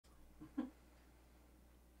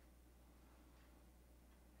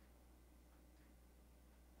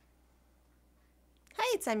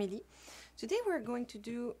it's Amelie. Today we're going to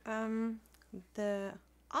do the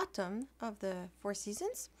autumn of the Four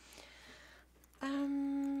Seasons.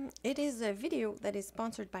 It is a video that is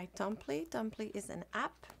sponsored by Tomplay. Tomplay is an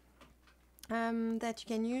app that you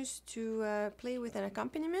can use to play with an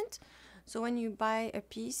accompaniment. So when you buy a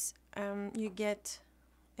piece, you get,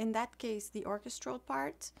 in that case, the orchestral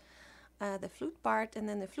part, the flute part, and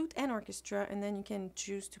then the flute and orchestra, and then you can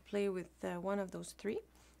choose to play with one of those three,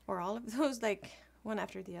 or all of those, like one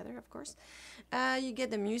after the other, of course. You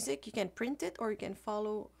get the music, you can print it, or you can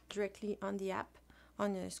follow directly on the app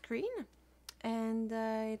on the screen, and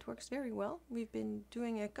it works very well. We've been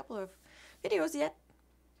doing a couple of videos yet.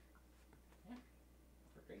 Yeah,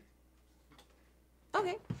 great.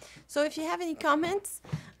 Okay, so if you have any comments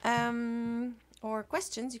or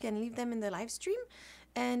questions, you can leave them in the live stream.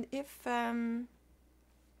 And if you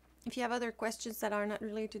have other questions that are not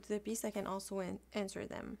related to the piece, I can also answer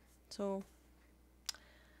them. So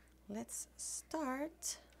let's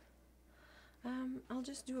start. I'll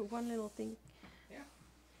just do one little thing. Yeah.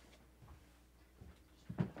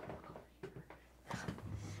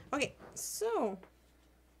 Okay, so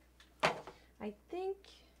I think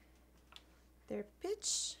their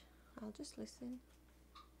pitch, I'll just listen.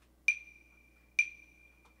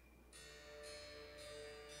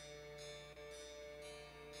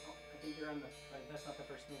 I think you're on the, that's not the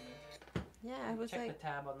first movement. Yeah, I was Check like, the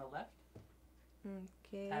tab on the left.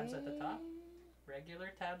 okay. Tabs at the top.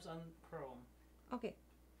 Regular tabs on Chrome. Okay.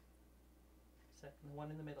 Set the one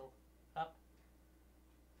in the middle. Up.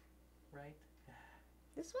 Right.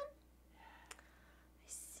 This one? I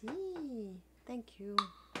see. Thank you.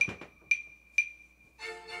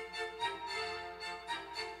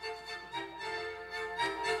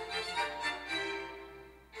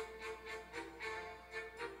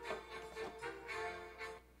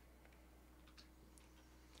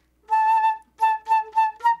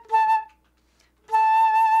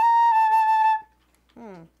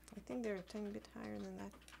 I think they're a tiny bit higher than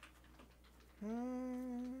that.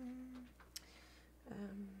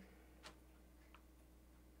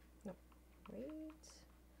 No, wait.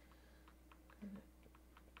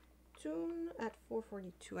 Tune at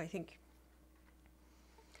 442, I think.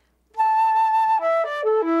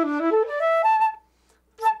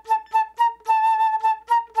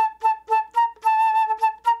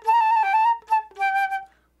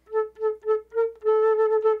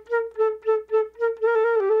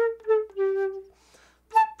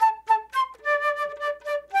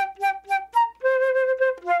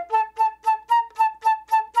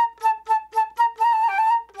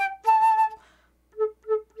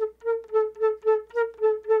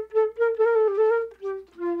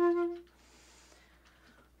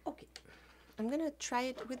 I'm gonna try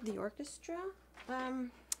it with the orchestra.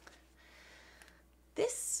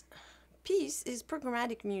 This piece is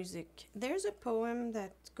programmatic music. There's a poem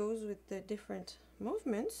that goes with the different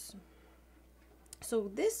movements.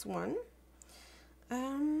 So this one,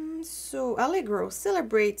 so Allegro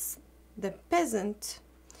celebrates the peasant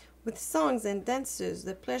with songs and dances,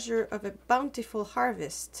 the pleasure of a bountiful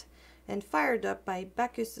harvest, and fired up by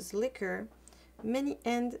Bacchus's liquor, many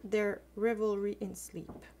end their revelry in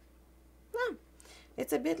sleep.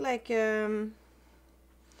 It's a bit like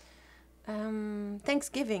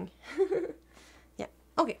Thanksgiving. Yeah,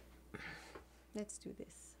 okay. Let's do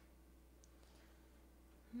this.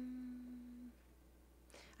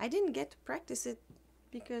 I didn't get to practice it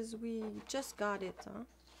because we just got it, huh?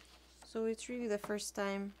 So it's really the first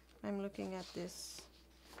time I'm looking at this.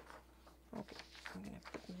 Okay, I'm gonna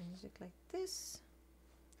put my music like this.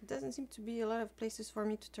 It doesn't seem to be a lot of places for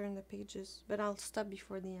me to turn the pages, but I'll stop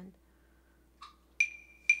before the end.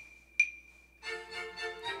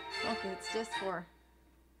 Okay, it's just for...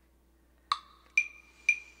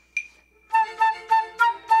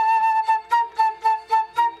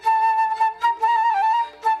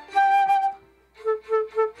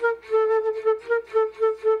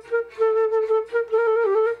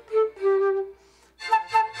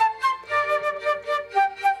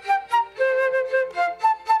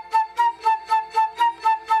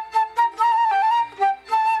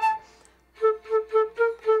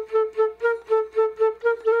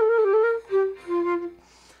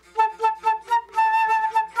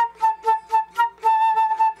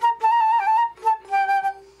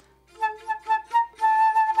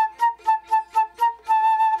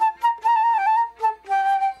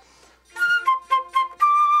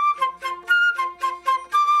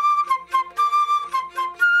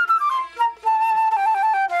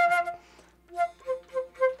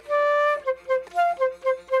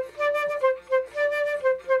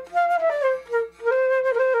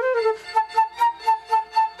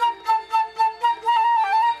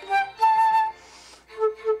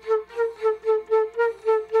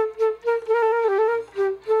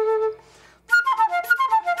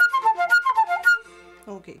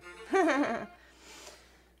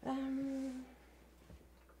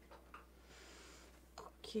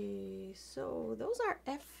 Okay, so those are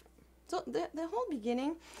F. So the whole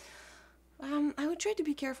beginning, I would try to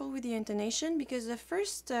be careful with the intonation, because the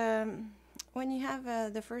first, when you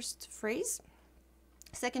have the first phrase,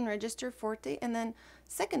 second register forte, and then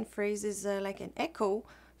second phrase is like an echo,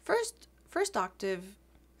 first octave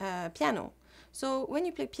piano. So when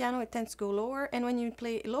you play piano, it tends to go lower, and when you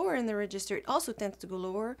play lower in the register, it also tends to go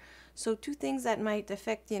lower. So two things that might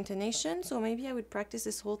affect the intonation. So maybe I would practice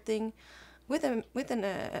this whole thing with a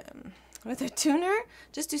tuner,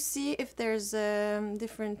 just to see if there's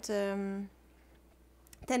different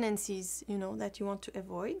tendencies, you know, that you want to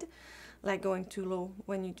avoid, like going too low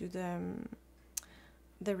when you do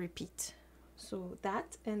the repeat. So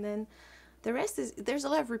that, and then the rest is, there's a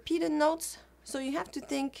lot of repeated notes, so you have to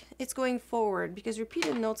think it's going forward, because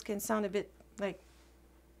repeated notes can sound a bit like,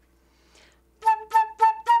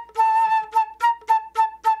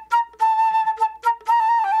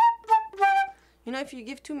 you know, if you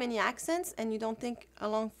give too many accents and you don't think a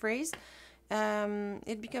long phrase,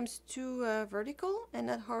 it becomes too vertical and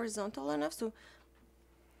not horizontal enough. So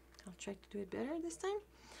I'll try to do it better this time.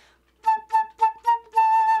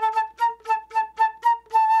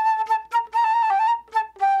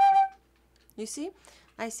 You see,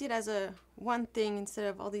 I see it as a one thing instead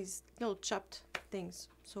of all these little chopped things.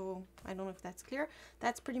 So I don't know if that's clear.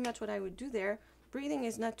 That's pretty much what I would do there. Breathing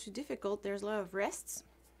is not too difficult. There's a lot of rests.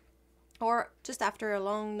 Or just after a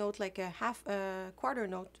long note, like a quarter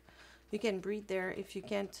note, you can breathe there if you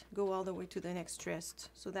can't go all the way to the next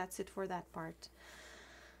rest. So that's it for that part.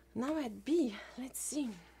 Now at B, let's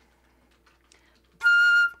see.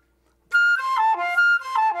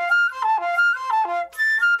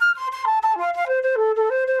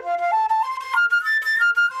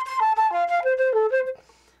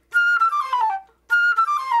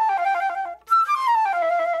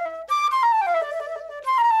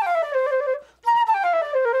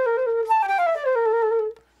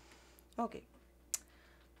 Okay,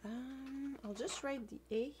 I'll just write the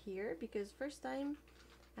A here, because first time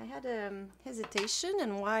I had hesitation.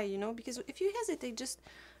 And why, you know, because if you hesitate just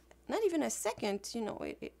not even a second, you know,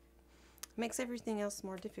 it makes everything else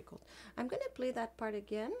more difficult. I'm gonna play that part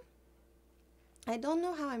again. I don't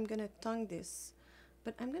know how I'm gonna tongue this,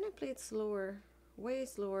 but I'm gonna play it slower, way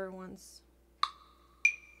slower once.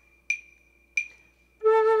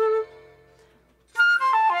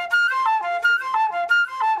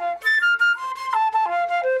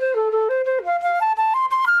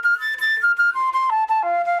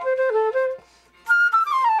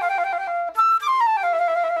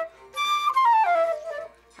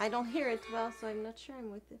 I don't hear it well, so I'm not sure I'm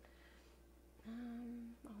with it.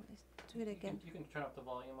 Let's do it again. You can turn up the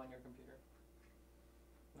volume on your computer.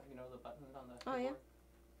 You know, the button on the Oh, keyboard.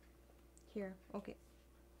 Yeah? Here, okay.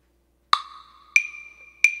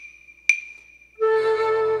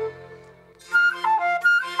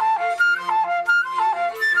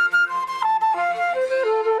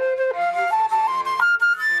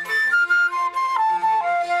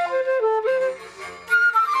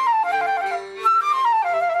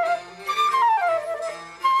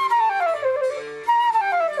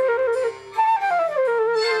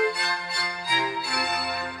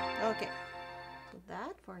 Okay, so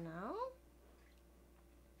that for now.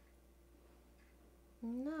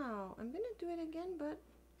 Now I'm gonna do it again, but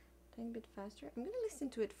a tiny bit faster. I'm gonna listen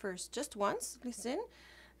to it first, just once, listen,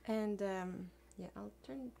 and yeah, I'll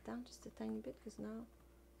turn it down just a tiny bit, because now,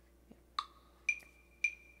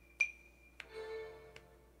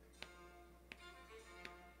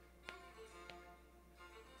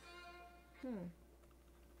 yeah.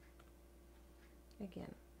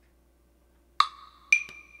 Again.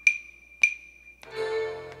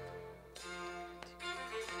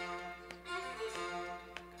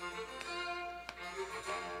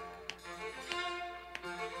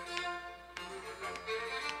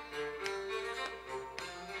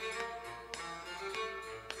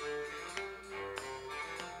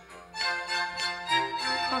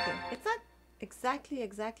 Okay, it's not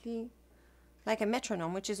exactly like a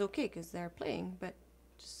metronome, which is okay because they're playing, but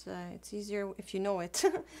just it's easier if you know it.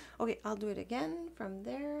 Okay, I'll do it again from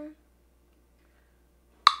there.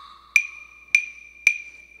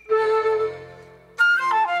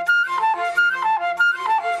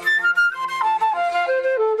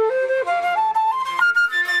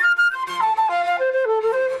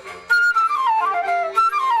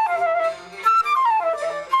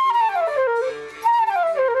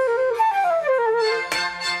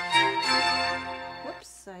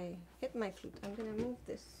 I hit my flute. I'm gonna move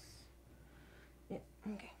this. Yeah,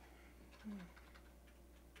 okay.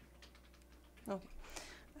 Okay.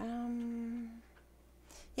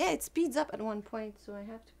 Yeah, it speeds up at one point, so I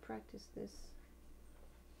have to practice this.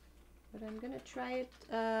 but I'm gonna try it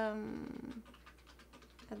at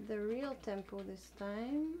the real tempo this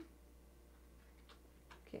time.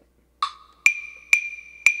 Okay.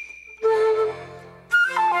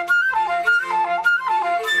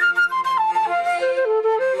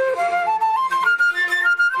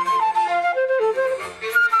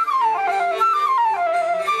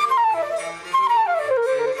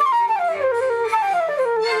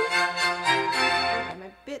 I'm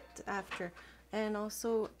a bit after. And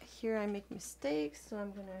also here I make mistakes, so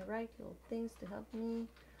I'm gonna write little things to help me.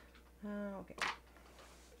 Okay.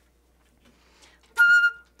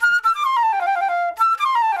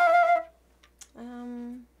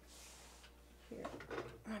 Here,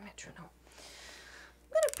 my metronome.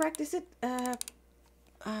 I'm gonna practice it,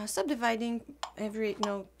 subdividing every 8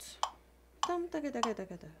 notes.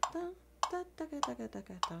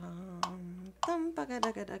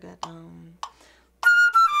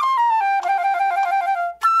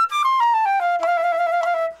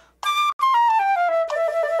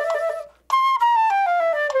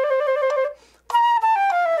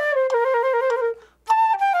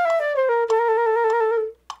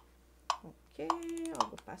 I'll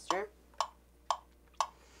go faster.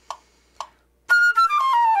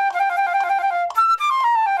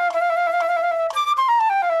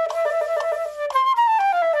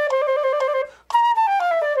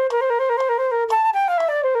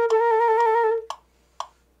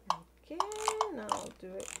 Okay, now I'll do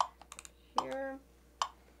it here.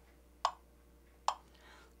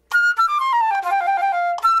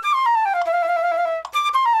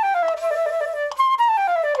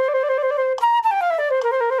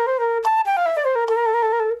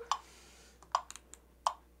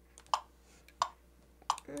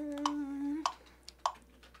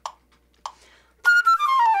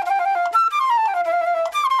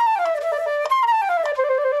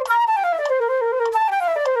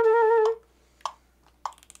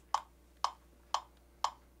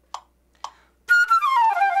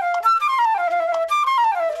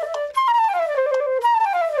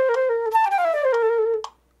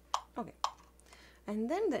 And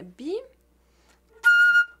then the B.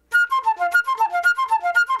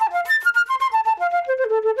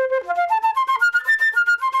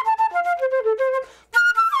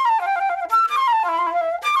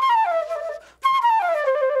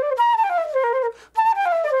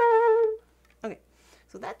 Okay,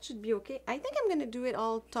 so that should be okay. I think I'm gonna do it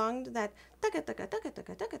all tongued, that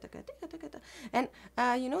and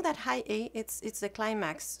you know that high A, it's the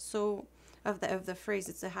climax, so of the phrase,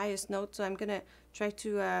 it's the highest note, so I'm gonna try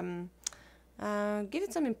to give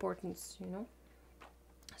it some importance, you know.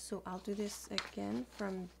 So I'll do this again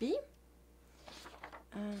from B,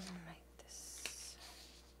 like this.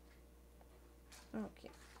 Okay.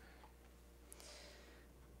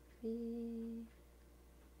 B.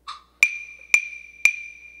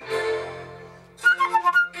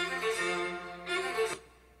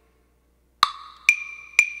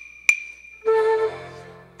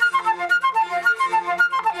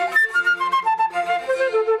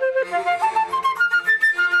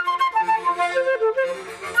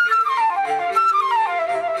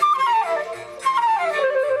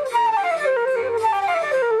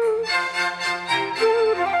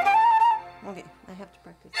 Okay, I have to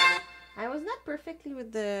practice. I was not perfectly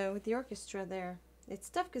with the orchestra there. It's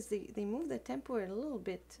tough because they move the tempo a little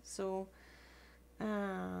bit. So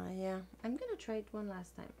yeah, I'm gonna try it one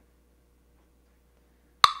last time.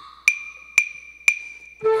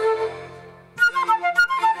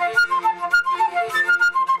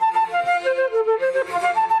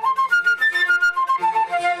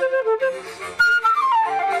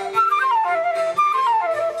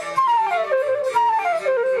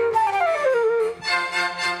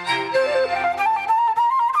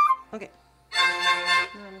 Okay,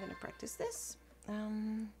 now I'm gonna practice this.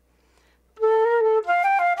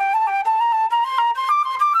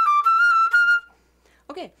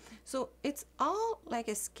 Okay, so it's all like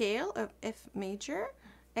a scale of F major,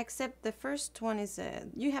 except the first one is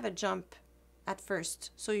you have a jump at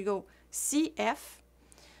first. So you go C, F,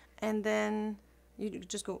 and then you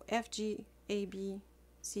just go F, G, A, B,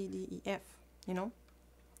 C, D, E, F, you know?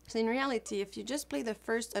 So in reality, if you just play the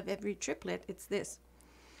first of every triplet, it's this.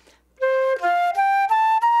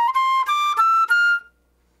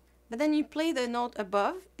 But then you play the note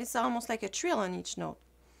above, it's almost like a trill on each note.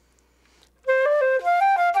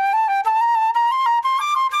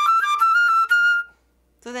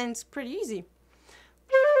 So then it's pretty easy.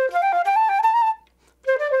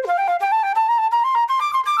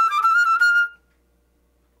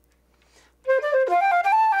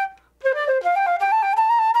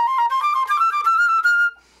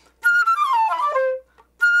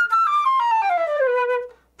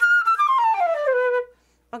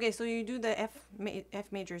 Okay, so you do the F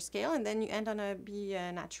major scale, and then you end on a B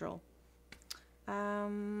natural.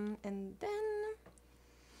 And then...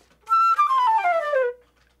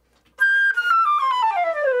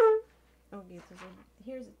 Okay, so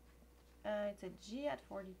here's it's a G at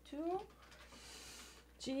 42.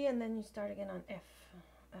 G, and then you start again on F.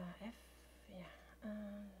 F, yeah.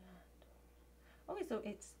 Okay, so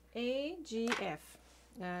it's A, G, F.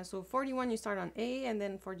 So 41 you start on A, and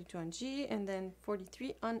then 42 on G, and then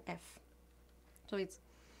 43 on F. So it's...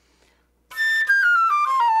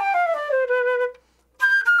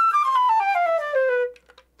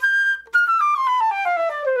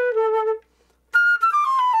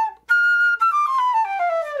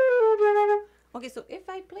 Okay, so if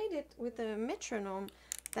I played it with a metronome,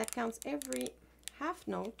 that counts every half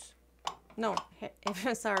note. No,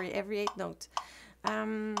 sorry, every 8 note.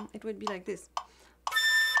 It would be like this.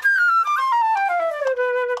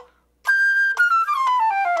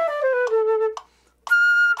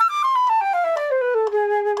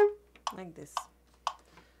 Like this.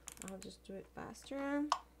 I'll just do it faster.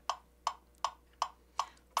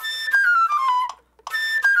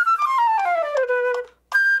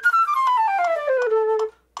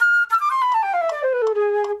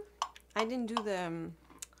 I didn't do the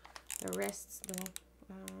rests though.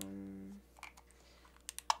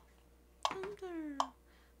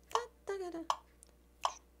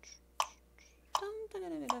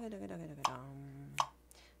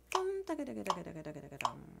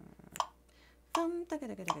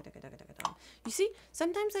 You see,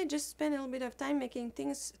 sometimes I just spend a little bit of time making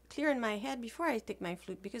things clear in my head before I take my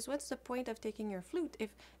flute, because what's the point of taking your flute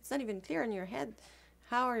if it's not even clear in your head?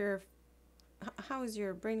 How is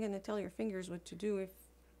your brain going to tell your fingers what to do if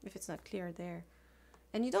it's not clear there?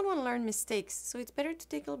 And you don't want to learn mistakes, so it's better to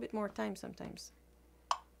take a little bit more time sometimes.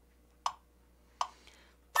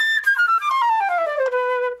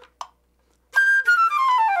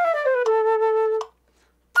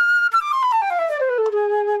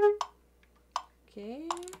 Okay.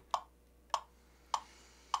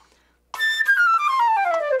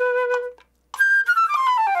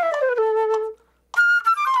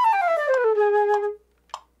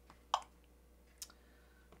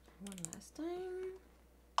 One last time.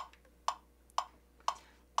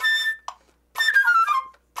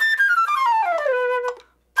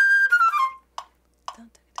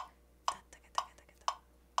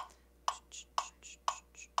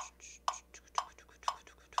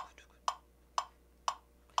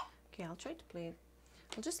 Okay, I'll try to play it.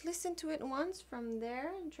 I'll just listen to it once from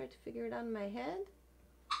there and try to figure it out in my head.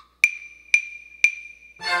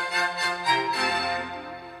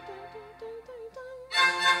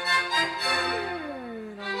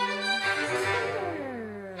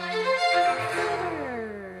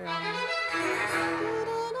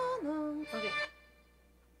 Okay.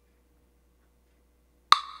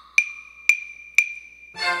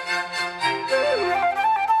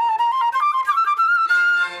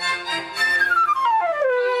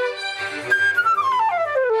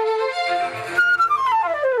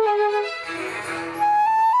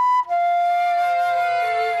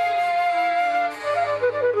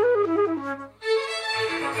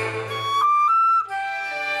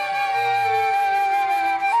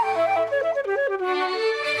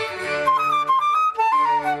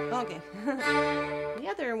 Okay. The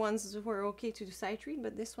other ones were okay to sight read,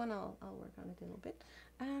 but this one I'll work on it a little bit.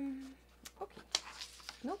 Okay.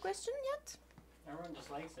 No question yet? Everyone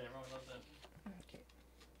just likes it. Everyone loves it. Okay.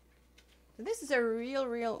 So this is a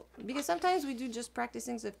real, because sometimes we do just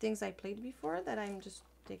practicings of things I played before that I'm just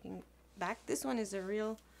taking back. This one is a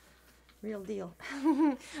real deal.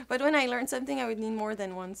 But when I learn something, I would need more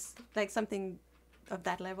than once, like something of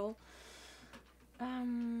that level.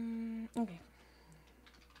 Okay.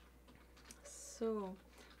 So.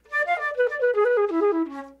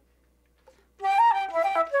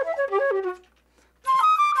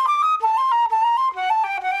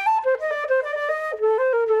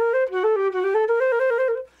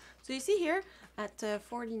 So you see here at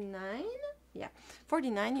 49, yeah,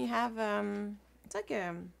 49 you have it's like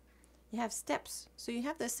you have steps. So you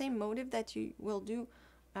have the same motive that you will do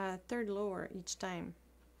third lower each time.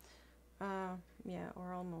 Yeah,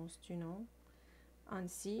 or almost, you know. On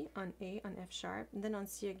C, on A, on F sharp, and then on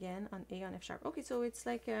C again, on A, on F sharp. Okay, so it's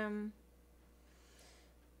like yeah,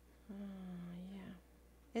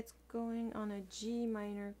 it's going on a G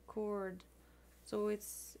minor chord. So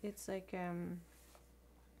it's like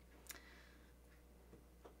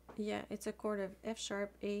yeah, it's a chord of F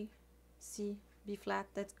sharp, A, C, B flat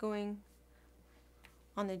that's going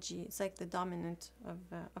on a G. It's like the dominant of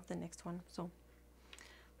the next one. So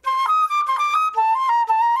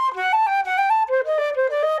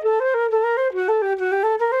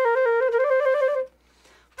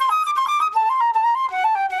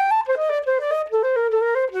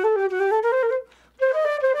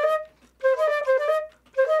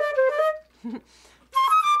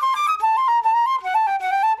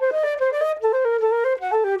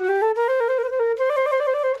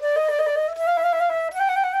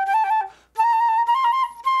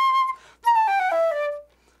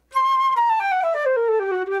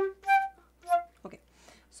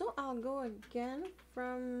again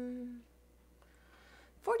from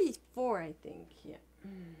 44, I think. Yeah.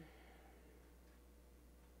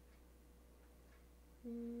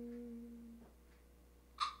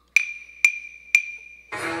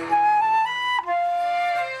 I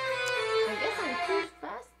guess I'm too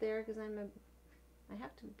fast there because I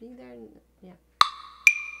have to be there. Yeah.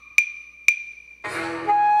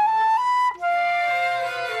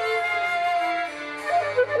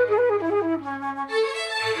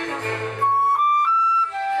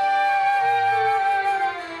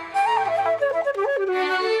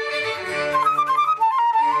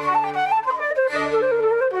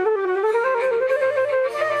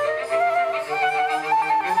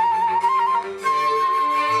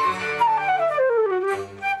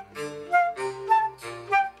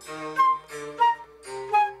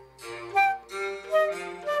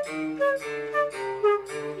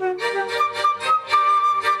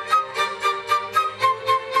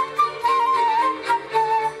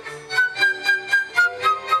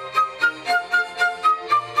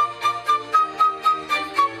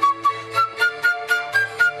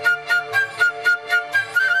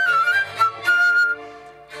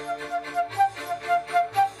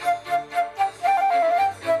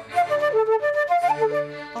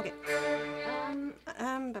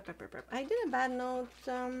 I did a bad note.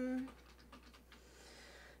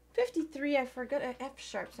 53, I forgot an F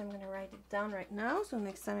sharp, so I'm going to write it down right now. So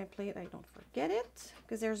next time I play it, I don't forget it.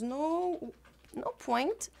 Because there's no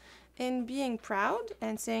point in being proud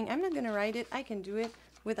and saying, I'm not going to write it. I can do it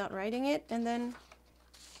without writing it. And then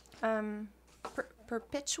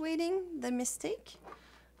perpetuating the mistake.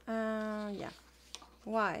 Yeah.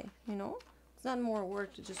 Why? You know, it's not more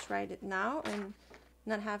work to just write it now and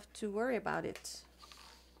not have to worry about it.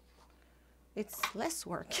 It's less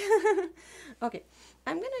work. Okay,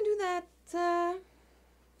 I'm gonna do that.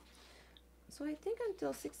 So I think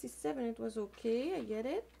until 67 it was okay. I get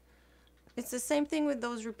it. It's the same thing with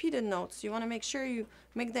those repeated notes. You want to make sure you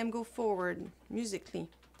make them go forward musically.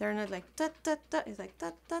 They're not like ta ta ta. It's like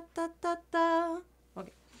ta ta ta ta ta.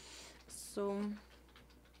 Okay, so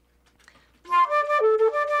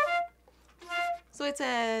it's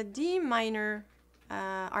a D minor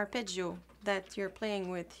arpeggio that you're playing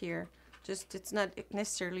with here. Just it's not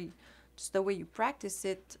necessarily just the way you practice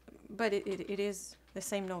it, but it is the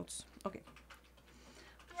same notes. Okay.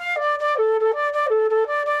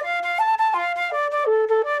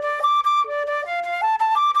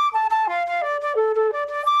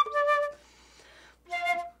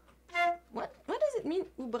 What does it mean?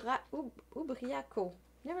 Ubriaco.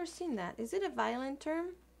 Never seen that. Is it a violin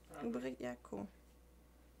term? Ubriaco.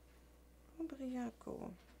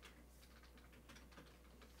 Ubriaco.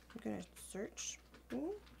 I'm gonna search.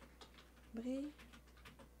 Ubriaco.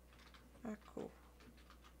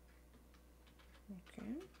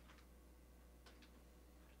 Okay.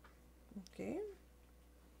 Okay.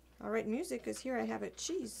 I'll write music because here I have a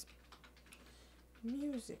cheese.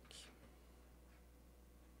 Music.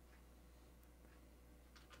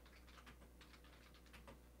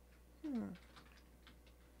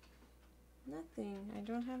 Nothing. I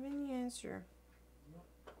don't have any answer.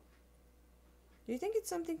 Do you think it's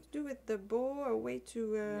something to do with the bow or way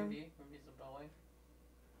to maybe it's a bowing.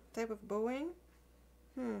 Type of bowing?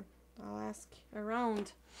 I'll ask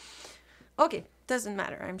around. Okay, doesn't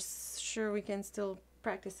matter. I'm sure we can still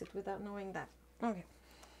practice it without knowing that. Okay.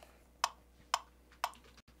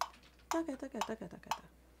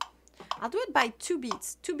 I'll do it by 2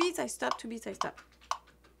 beats. 2 beats I stop, 2 beats I stop.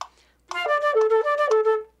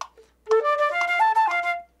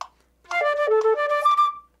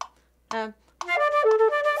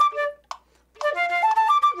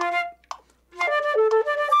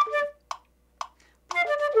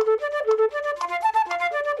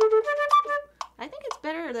 I think it's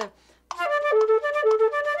better the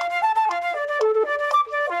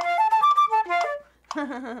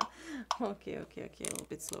okay, a little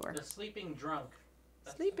bit slower. The sleeping drunk.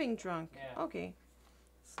 Sleeping drunk. Yeah. Okay.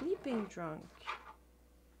 Sleeping drunk.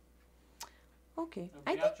 Okay.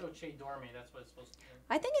 I think che dorme, that's what it's supposed to be.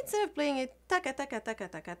 I think instead of playing it taka taka taka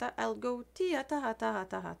taka ta, I'll go tia ta ha ta ha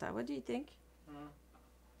ta ha ta. What do you think?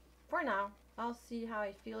 For now, I'll see how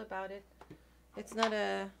I feel about it. It's not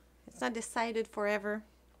decided forever.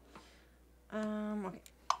 Okay.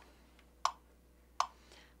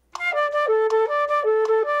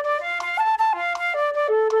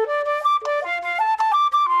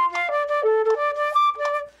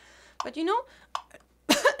 But you know,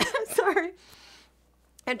 sorry,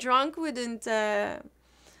 a drunk wouldn't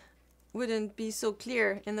be so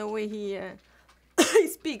clear in the way he he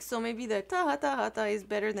speaks. So maybe the ta ha ta is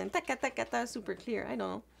better than taka taka ta, super clear. I don't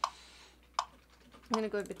know. I'm gonna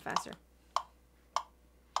go a bit faster.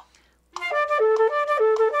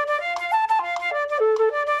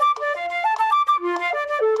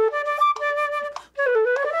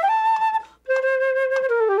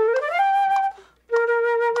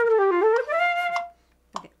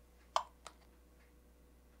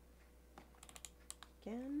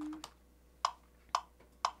 again.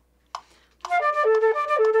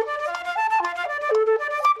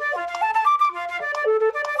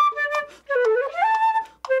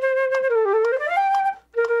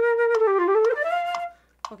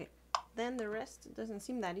 Okay, then the rest doesn't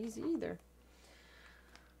seem that easy either.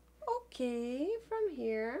 Okay, from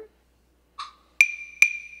here.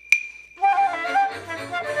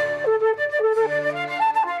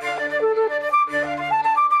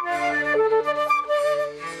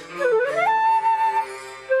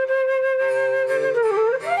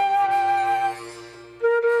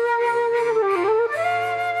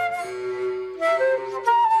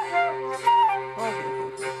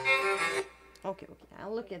 Okay,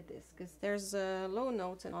 I'll look at this because there's low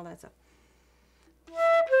notes and all that stuff.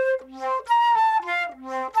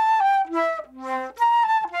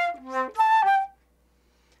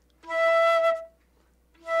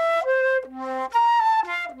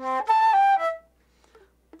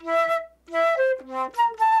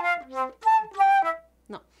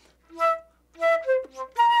 No.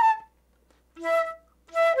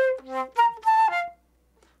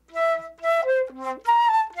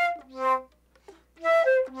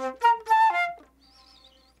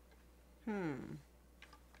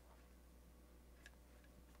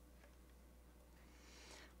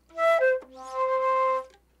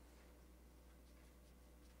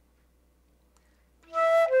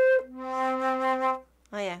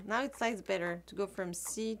 Oh yeah, now it sounds better to go from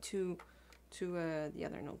C to the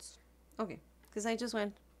other notes. Okay, because I just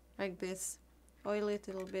went like this, oil it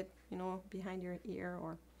a little bit, you know, behind your ear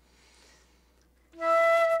or.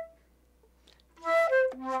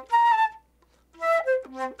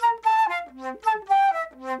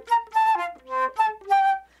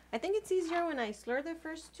 I think it's easier when I slur the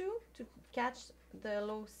first two to catch the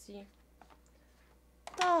low C.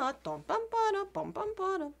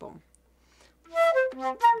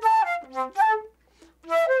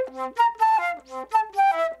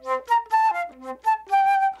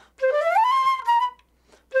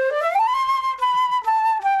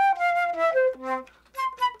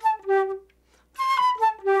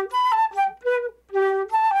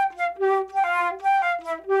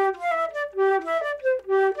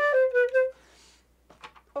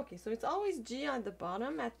 Okay, so it's always G at the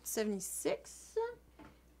bottom at 76.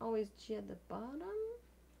 Always G at the bottom.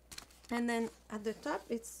 And then at the top,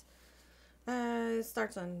 it's it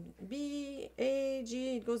starts on B, A,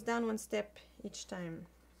 G. It goes down one step each time.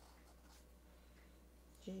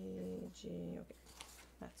 G, G. Okay,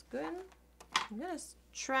 that's good. I'm gonna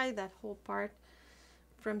try that whole part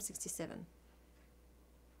from 67.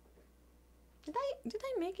 Did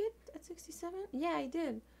I make it at 67? Yeah, I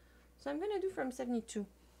did. So I'm gonna do from 72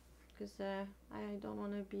 because I don't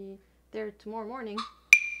want to be there tomorrow morning.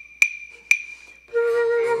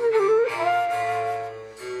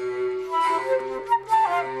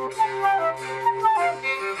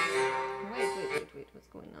 Wait, what's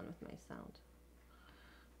going on with my sound?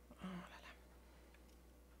 Oh,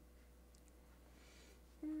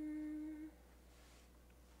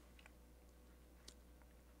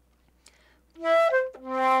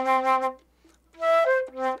 la la.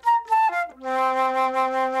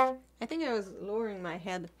 I think I was lowering my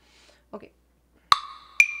head. Okay.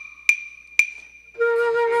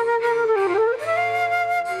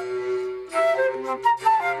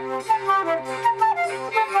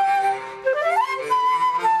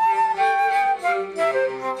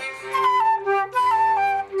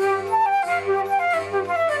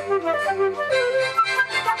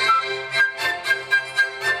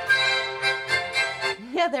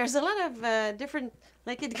 Yeah, there's a lot of different,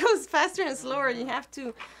 like it goes faster and slower. You have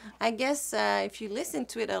to, I guess, if you listen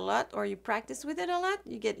to it a lot or you practice with it a lot,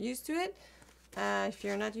 you get used to it. If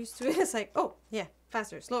you're not used to it, it's like, oh, yeah,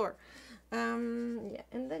 faster, slower. Yeah,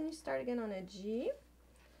 and then you start again on a G.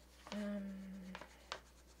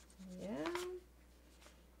 Yeah.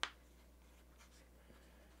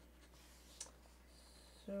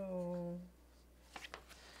 So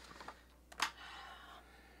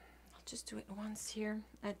I'll just do it once here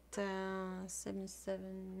at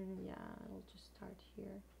 77. Yeah, I'll just start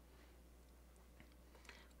here.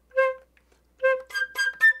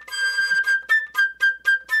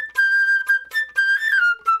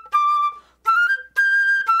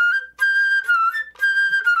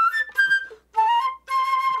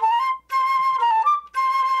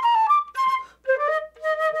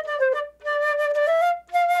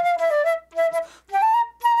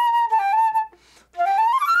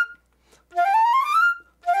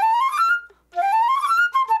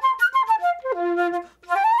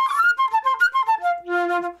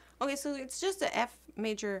 So it's just a F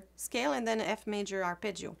major scale and then an F major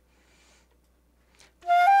arpeggio.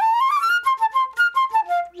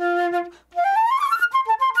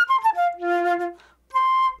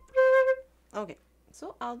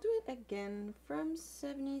 So I'll do it again from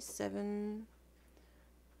 77.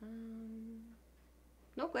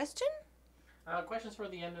 No question? Questions for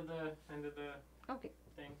the end of the Okay.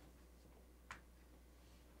 thing.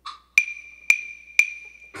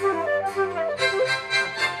 I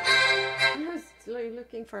was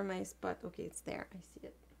looking for my spot. Okay, it's there. I see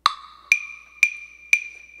it.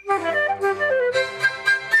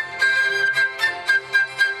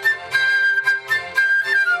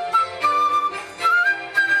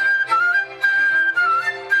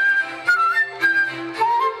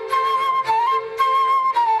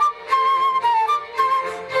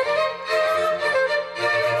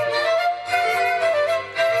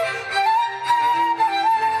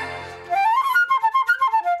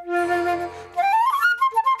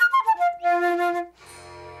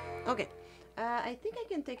 Okay, I think I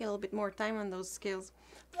can take a little bit more time on those scales.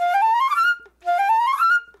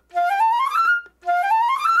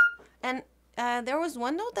 And there was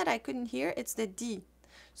one note that I couldn't hear, it's the D.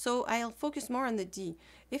 So I'll focus more on the D.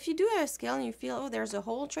 If you do a scale and you feel, oh, there's a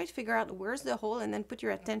hole, try to figure out where's the hole and then put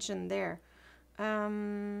your attention there.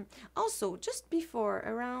 Also, just before,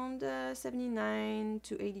 around 79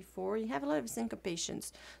 to 84, you have a lot of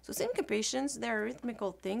syncopations. So syncopations, they're a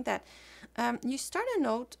rhythmical thing that you start a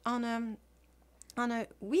note on a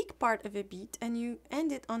weak part of a beat and you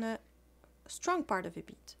end it on a strong part of a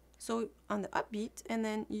beat. So on the upbeat, and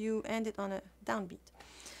then you end it on a downbeat.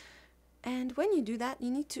 And when you do that,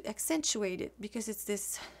 you need to accentuate it because it's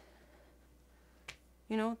this,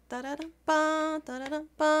 you know, da-da-dum-bum,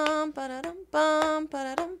 da-da-dum-bum, ba-da-dum-bum,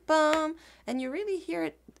 ba-da-dum-bum. And you really hear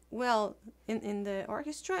it well in the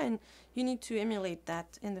orchestra, and you need to emulate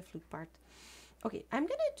that in the flute part. Okay, I'm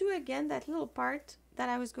gonna do again that little part that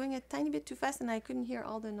I was going a tiny bit too fast and I couldn't hear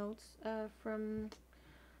all the notes from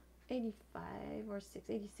 85 or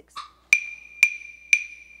 86.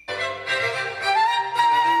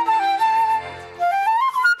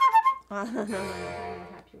 No, I'm not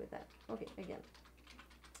happy with that. Okay, again.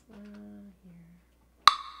 Here.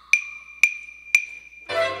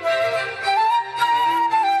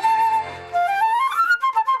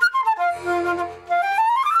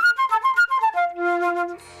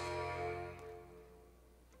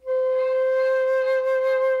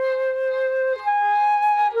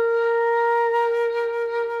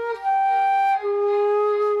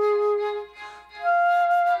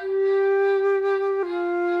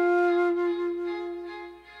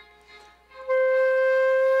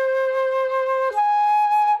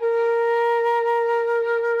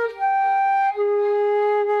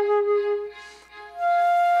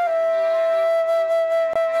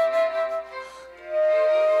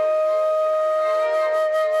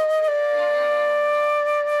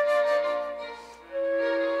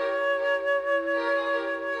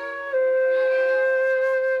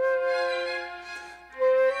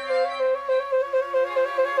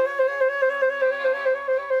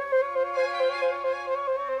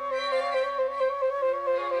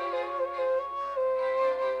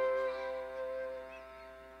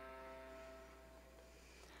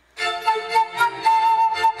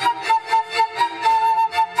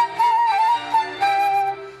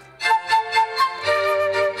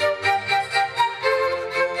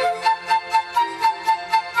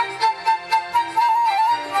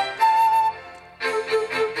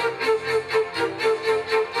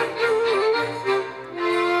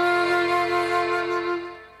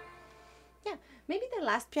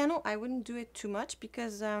 Piano, I wouldn't do it too much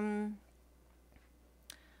because,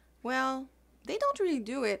 well, they don't really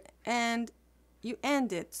do it and you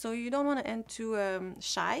end it, so you don't want to end too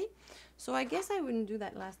shy. So I guess I wouldn't do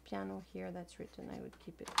that last piano here that's written. I would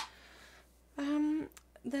keep it.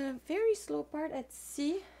 The very slow part at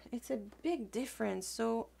C, it's a big difference,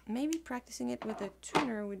 so maybe practicing it with a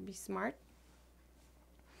tuner would be smart.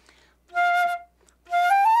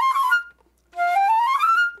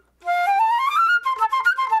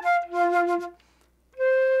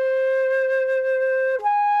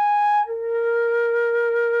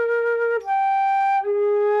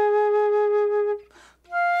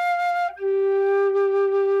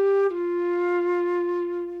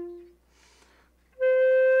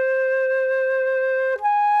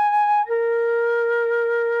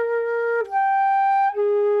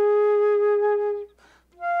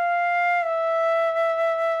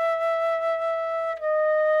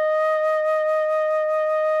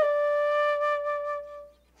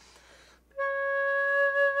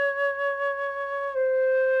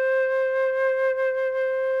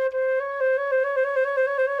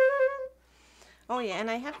 Oh yeah,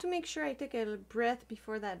 and I have to make sure I take a breath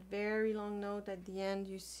before that very long note at the end.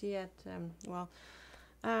 You see at, well,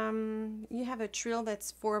 you have a trill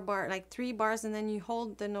that's 4 bar, like 3 bars, and then you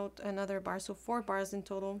hold the note another bar, so 4 bars in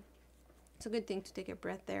total. It's a good thing to take a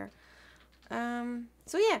breath there.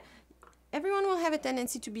 So yeah, everyone will have a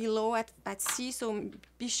tendency to be low at C, so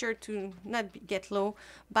be sure to not get low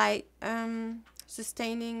by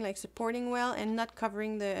sustaining, like supporting well, and not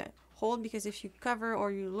covering the hold, because if you cover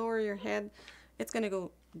or you lower your head, it's gonna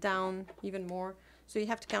go down even more. So you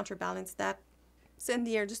have to counterbalance that. Send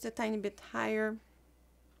the air just a tiny bit higher,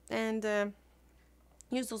 and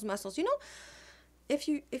use those muscles. You know, if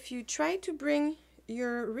you try to bring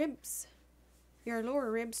your ribs, your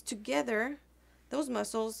lower ribs together, those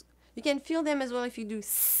muscles, you can feel them as well if you do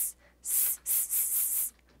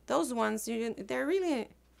those ones. They're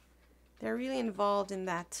really involved in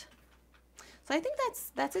that. So I think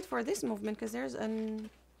that's it for this movement, because there's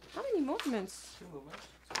how many movements? 2 movements.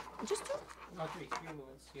 Just 2? No, 3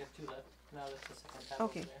 movements. You have 2 left. Now that's the second half.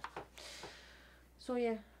 Okay. Over there. So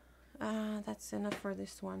yeah, that's enough for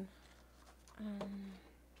this one.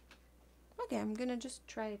 Okay, I'm gonna just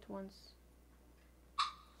try it once.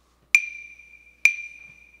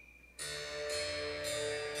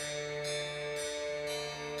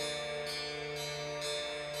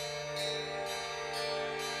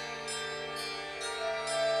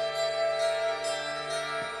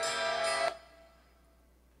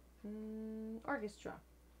 Orchestra.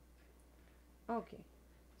 Okay.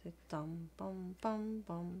 So dum bum bum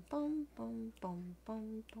bum bum bum bum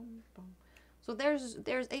bum bum bum. So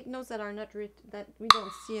there's 8 notes that are not written, that we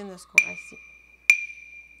don't see in the score. I see.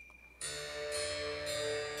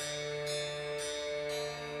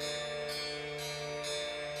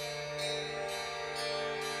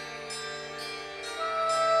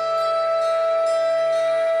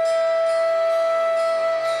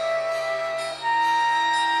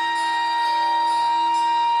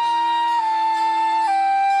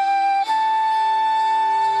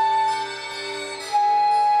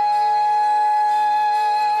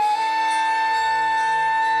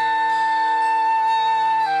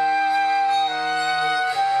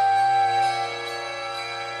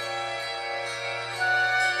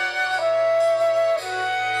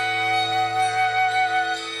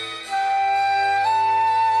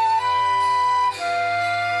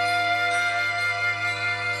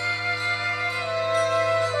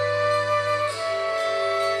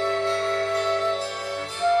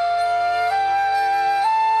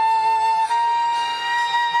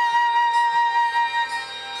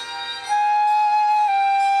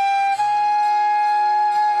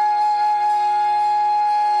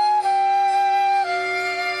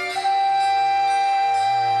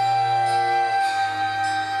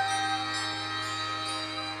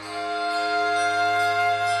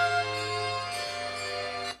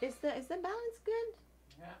 Is the balance good?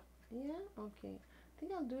 Yeah. Yeah? Okay. I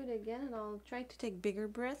think I'll do it again, and I'll try to take bigger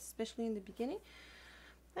breaths, especially in the beginning.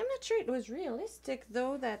 I'm not sure it was realistic,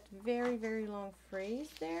 though, that very, very long phrase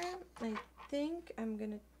there. I think I'm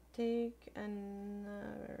gonna take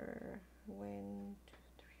another 1,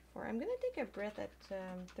 2, 3, 4. I'm gonna take a breath at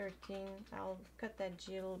 13. I'll cut that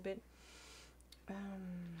G a little bit. Yeah.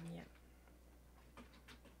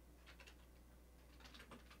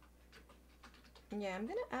 Yeah, I'm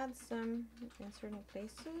gonna add some in certain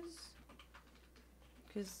places,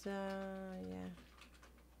 because yeah,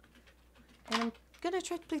 and I'm gonna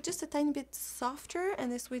try to play just a tiny bit softer,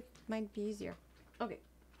 and this way it might be easier. Okay.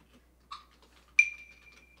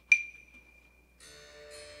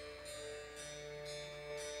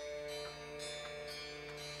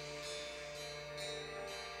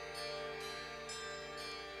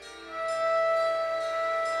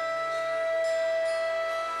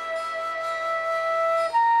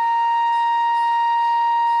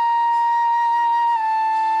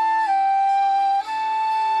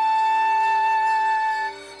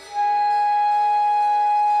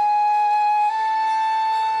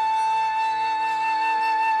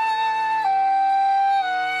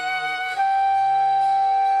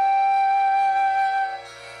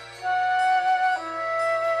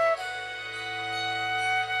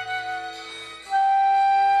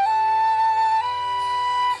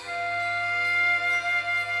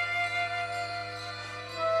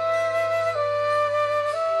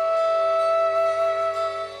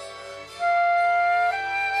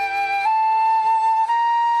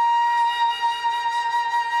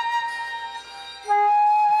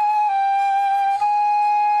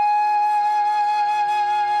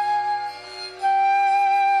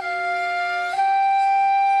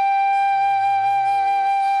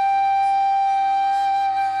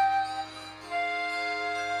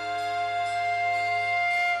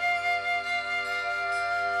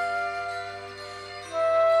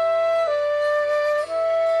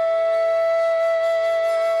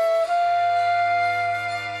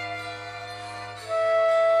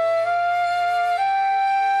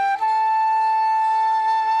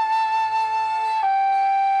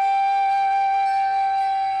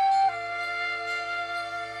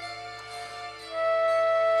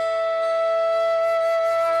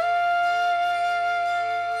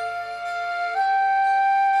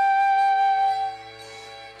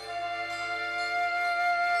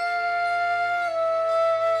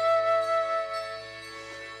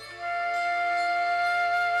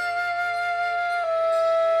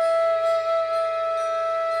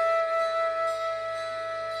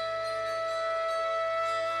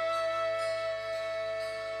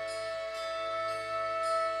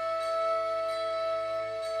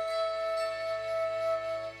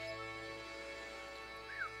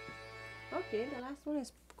 Okay, the last one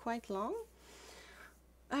is quite long.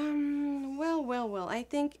 Well. I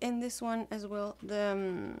think in this one as well,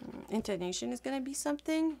 the intonation is gonna be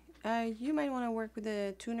something. You might want to work with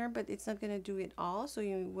a tuner, but it's not gonna do it all. So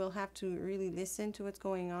you will have to really listen to what's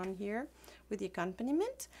going on here with the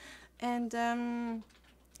accompaniment. And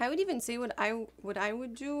I would even say what I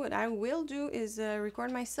will do is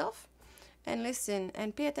record myself and listen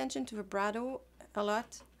and pay attention to vibrato a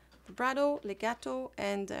lot, vibrato, legato,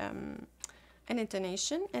 and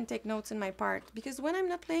intonation, and take notes in my part, because when I'm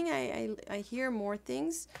not playing I hear more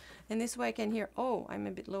things, and this way I can hear, oh, I'm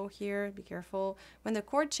a bit low here, be careful. When the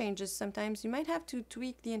chord changes, sometimes you might have to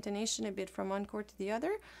tweak the intonation a bit from one chord to the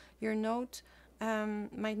other. Your note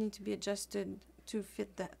might need to be adjusted to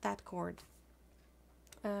fit that chord,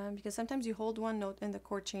 because sometimes you hold one note and the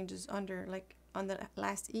chord changes under, like on the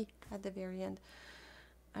last E at the very end.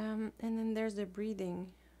 And then there's the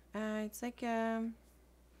breathing. It's like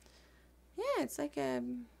yeah, it's like a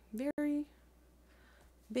very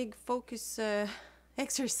big focus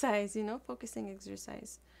exercise, you know, focusing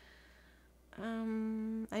exercise.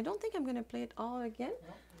 I don't think I'm gonna play it all again.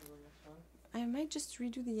 I might just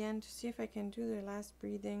redo the end to see if I can do the last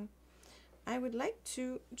breathing. I would like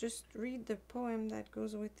to just read the poem that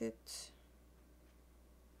goes with it.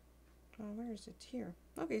 Oh, where is it? Here.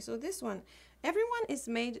 Okay, so this one. Everyone is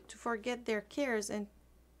made to forget their cares and...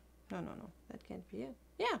 No, that can't be it.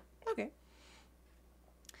 Yeah, okay.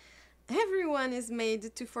 Everyone is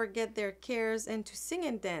made to forget their cares and to sing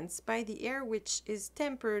and dance by the air which is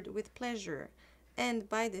tempered with pleasure, and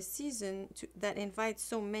by the season that invites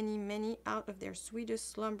so many out of their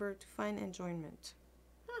sweetest slumber to find enjoyment.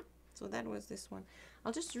 So that was this one.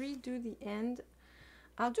 I'll just redo the end.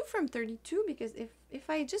 I'll do from 32, because if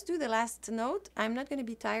I just do the last note, I'm not going to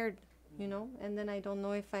be tired, you know, and then I don't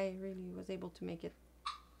know if I really was able to make it.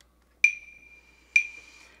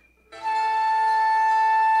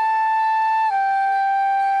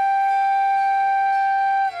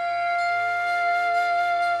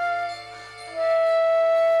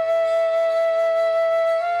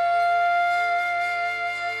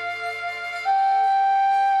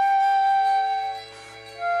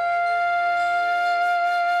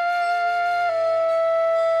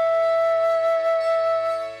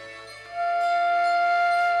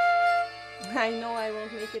 I know I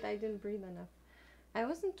won't make it. I didn't breathe enough. I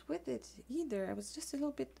wasn't with it either. I was just a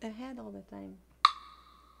little bit ahead all the time.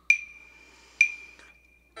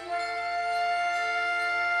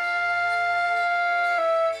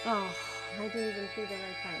 Oh, I didn't even play the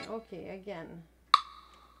right time. Okay, again.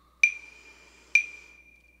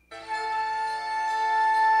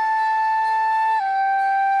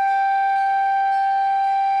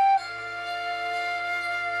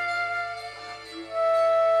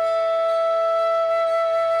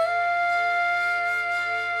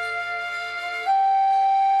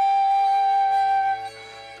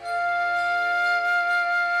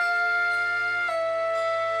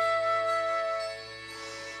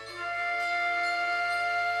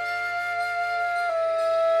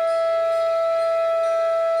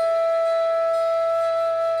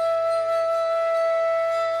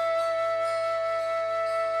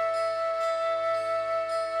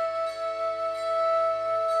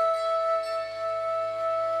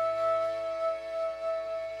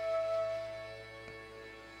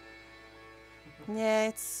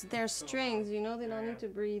 Yeah, they're strings, you know, they don't need to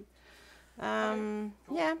breathe.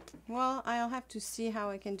 Yeah, well, I'll have to see how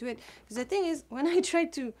I can do it. Because the thing is, when I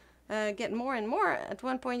tried to get more and more, at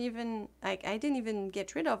one point even, like, I didn't even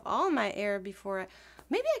get rid of all my air before.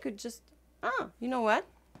 Maybe I could just, you know what?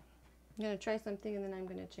 I'm going to try something and then I'm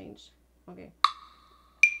going to change. Okay.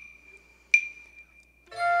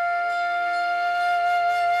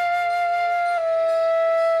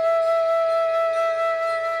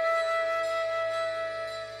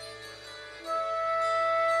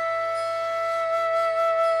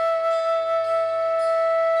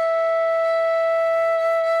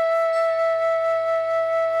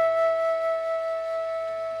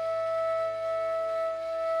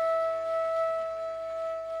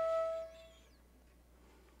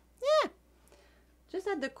 Just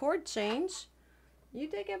at the chord change, you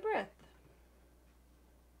take a breath.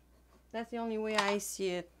 That's the only way I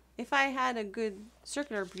see it. If I had a good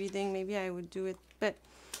circular breathing, maybe I would do it, but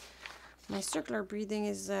my circular breathing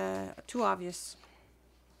is too obvious.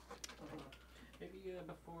 Maybe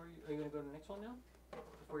before you, are you going to go to the next one now?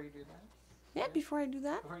 Before you do that? Yeah, before I do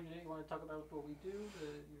that. Before you do that, you want to talk about what we do,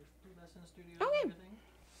 your flute lesson studio, Okay. and everything?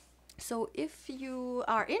 So if you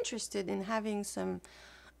are interested in having some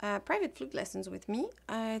private flute lessons with me,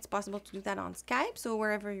 it's possible to do that on Skype. So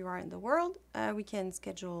wherever you are in the world, we can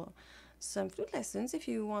schedule some flute lessons. If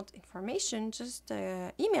you want information, just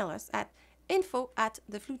email us at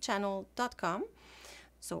info@theflutechannel.com.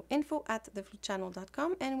 So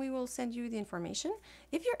info@theflutechannel.com, and we will send you the information.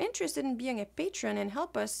 If you're interested in being a patron and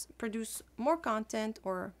help us produce more content,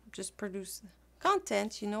 or just produce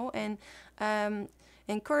content, you know, and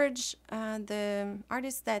encourage the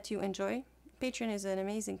artists that you enjoy, Patreon is an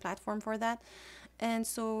amazing platform for that. And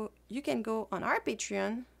so you can go on our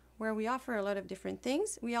Patreon, where we offer a lot of different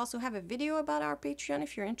things. We also have a video about our Patreon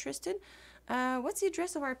if you're interested. What's the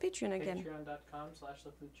address of our Patreon again?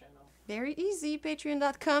 Patreon.com/theflutechannel. Very easy,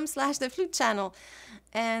 patreon.com/theflutechannel.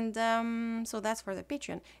 And so that's for the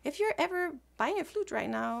Patreon. If you're ever buying a flute right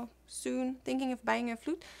now, soon thinking of buying a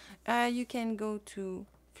flute, you can go to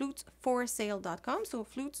flutes4sale.com. So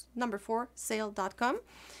flutes4sale.com.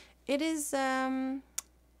 It is the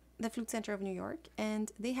Flute Center of New York,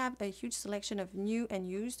 and they have a huge selection of new and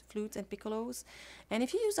used flutes and piccolos. And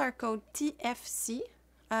if you use our code TFC,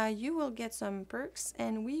 you will get some perks,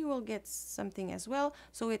 and we will get something as well.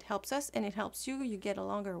 So it helps us and it helps you. You get a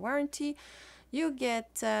longer warranty. You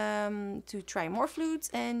get to try more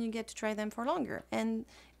flutes, and you get to try them for longer. And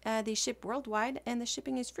they ship worldwide, and the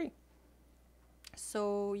shipping is free.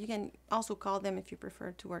 So you can also call them if you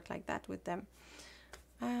prefer to work like that with them.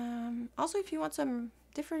 Also, if you want some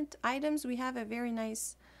different items, we have a very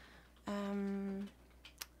nice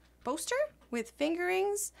poster with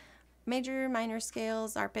fingerings, major, minor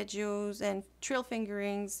scales, arpeggios, and trill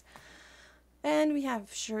fingerings. And we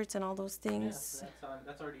have shirts and all those things. Yeah,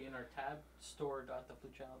 that's already in our tab,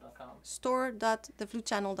 store.theflutechannel.com.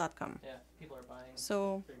 Store.theflutechannel.com. Yeah, people are buying.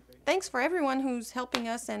 So thanks for everyone who's helping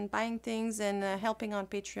us and buying things and helping on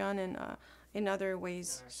Patreon and in other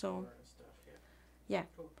ways. So Stuff, yeah.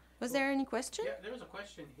 Cool. Was there any question? Yeah, there was a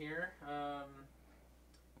question here.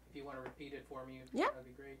 If you want to repeat it for me, yeah, that'd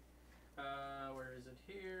be great. Where is it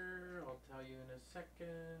here? I'll tell you in a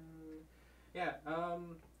second. Yeah,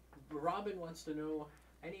 Robin wants to know,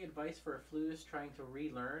 any advice for a flutist trying to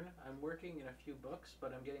relearn? I'm working in a few books,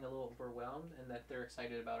 but I'm getting a little overwhelmed, and that they're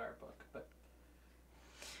excited about our book. But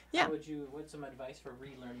yeah, what's some advice for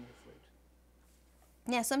relearning the flute?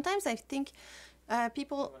 Yeah, sometimes I think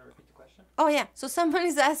people... You want to repeat the question? Oh yeah, so someone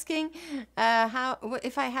is asking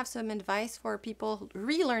if I have some advice for people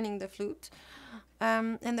relearning the flute.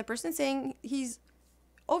 And the person saying he's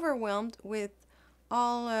overwhelmed with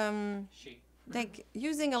all like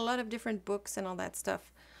using a lot of different books and all that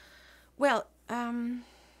stuff. Well,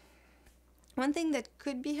 one thing that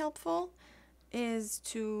could be helpful is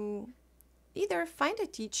to either find a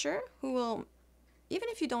teacher who will, even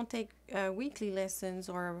if you don't take weekly lessons,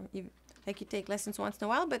 or like you take lessons once in a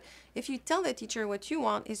while, but if you tell the teacher what you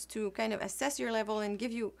want is to kind of assess your level and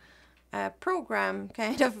give you a program,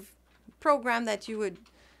 kind of program that you would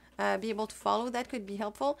be able to follow, that could be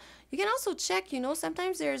helpful. You can also check, you know,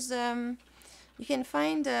 sometimes there's you can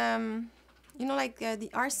find you know, like the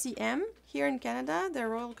RCM here in Canada, the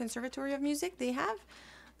Royal Conservatory of Music, they have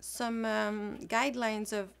some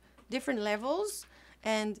guidelines of different levels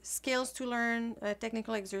and scales to learn,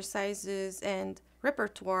 technical exercises and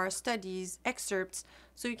repertoire studies, excerpts,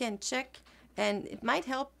 so you can check, and it might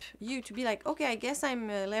help you to be like, okay, I guess I'm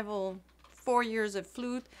level 4 years of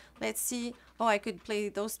flute, let's see, oh, I could play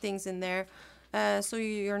those things in there, so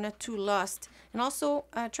you're not too lost. And also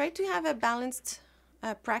try to have a balanced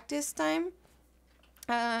practice time,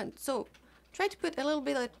 so try to put a little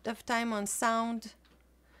bit of time on sound.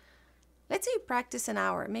 Let's say you practice an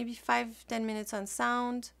hour, maybe 5-10 minutes on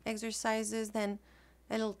sound exercises, then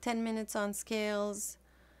a little 10 minutes on scales,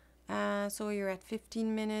 so you're at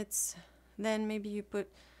 15 minutes, then maybe you put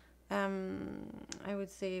I would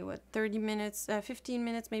say 30 minutes, 15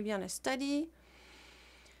 minutes maybe on a study,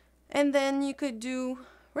 and then you could do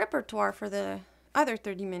repertoire for the other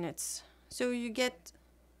 30 minutes, so you get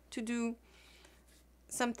to do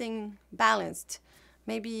something balanced,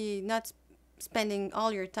 maybe not spending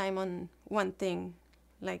all your time on one thing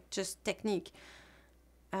like just technique.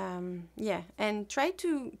 Yeah, and try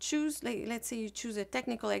to choose, like, let's say you choose a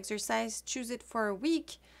technical exercise, choose it for a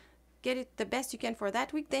week, get it the best you can for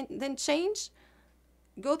that week, then change,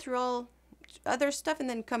 go through all other stuff, and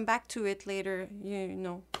then come back to it later, you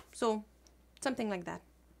know, so something like that.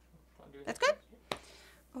 That's good?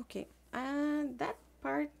 Okay, that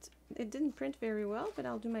part, it didn't print very well, but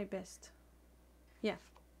I'll do my best. Yeah.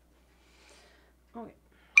 Okay.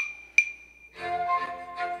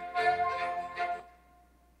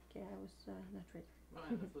 Okay, I was not ready.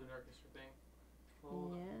 Behind the flute orchestra thing.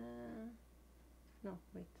 Hold yeah. No,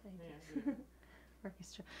 wait. Yeah,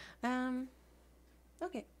 Orchestra.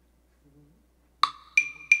 Okay.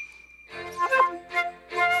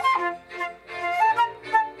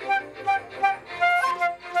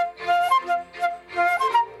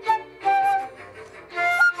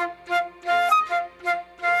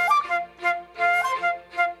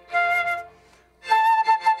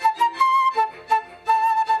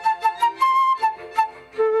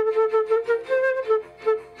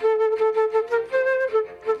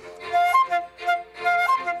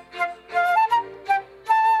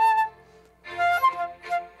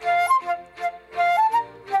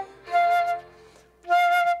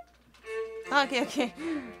 Okay,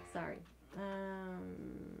 sorry.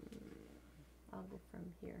 I'll go from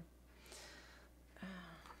here.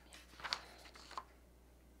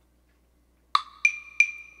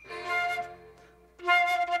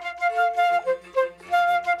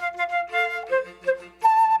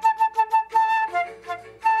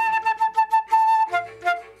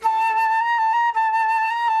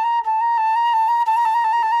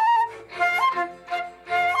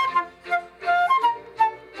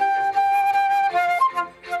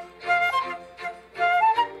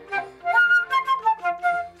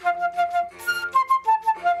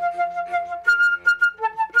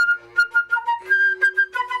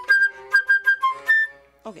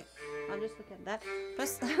 Okay, I'll just look at that.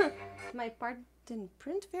 Plus, my part didn't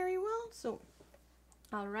print very well, so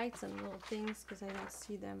I'll write some little things because I don't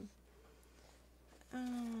see them.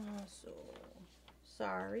 So,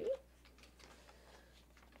 sorry.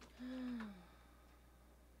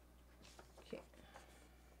 Okay.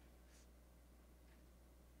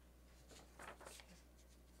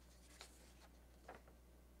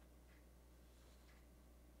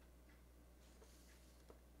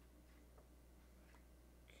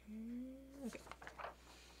 Okay.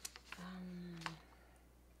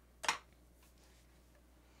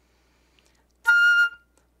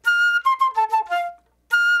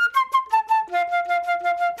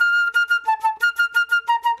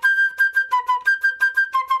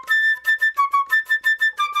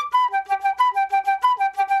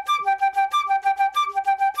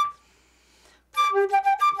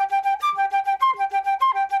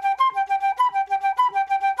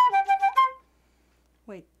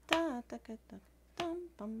 Wait, da da da da dum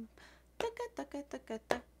bum da da da da da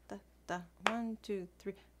da da da 1, 2,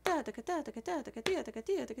 3 da da da da da da da da da da da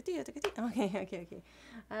da da. Okay.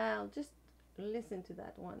 I'll just listen to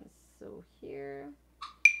that once. So here.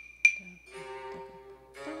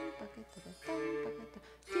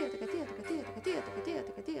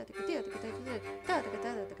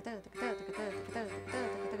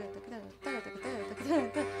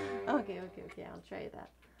 Okay. I'll try that.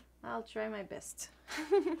 I'll try my best.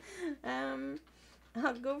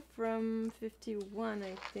 I'll go from 51,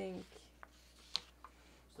 I think.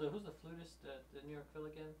 So who's the flutist at the New York Phil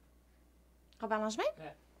again? Robert Langevin?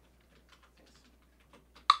 Yeah.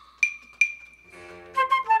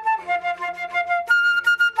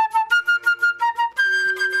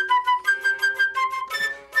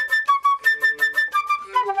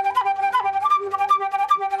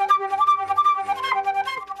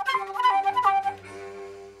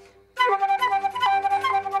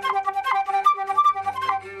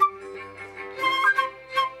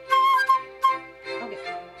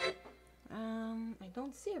 I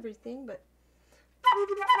don't see everything, but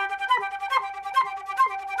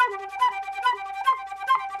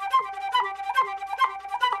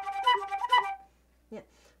yeah.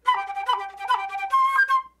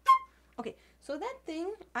 Okay, so that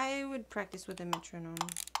thing I would practice with a metronome.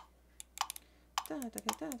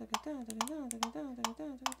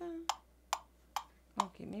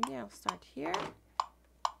 Okay, maybe I'll start here.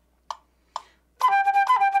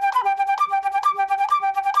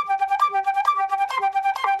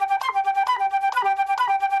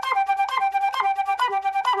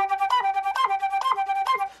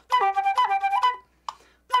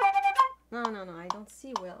 No, I don't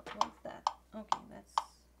see well. What's that? Okay, that's...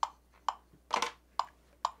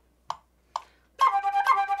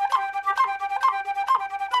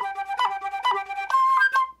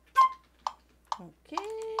 Okay,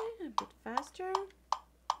 a bit faster.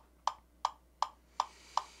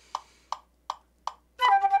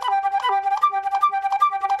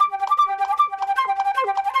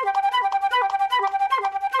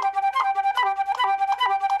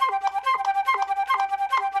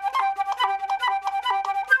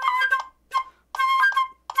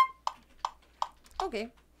 Okay,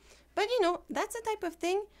 but you know, that's a type of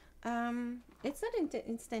thing. It's not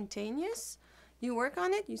instantaneous. You work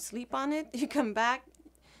on it, you sleep on it, you come back.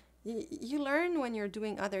 You learn when you're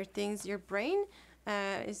doing other things. Your brain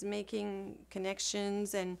is making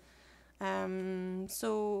connections, and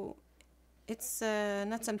so it's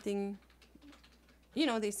not something, you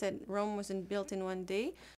know, they said Rome wasn't built in one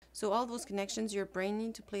day. So all those connections your brain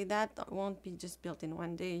need to play that won't be just built in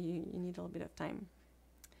one day. You need a little bit of time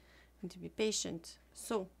and to be patient.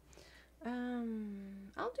 So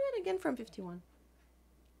I'll do it again from 51.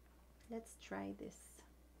 Let's try this.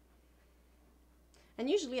 And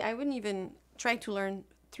usually I wouldn't even try to learn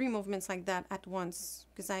 3 movements like that at once,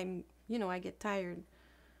 because I'm, you know, I get tired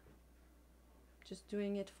just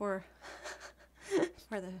doing it for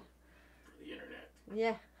for the internet.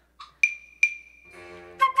 Yeah.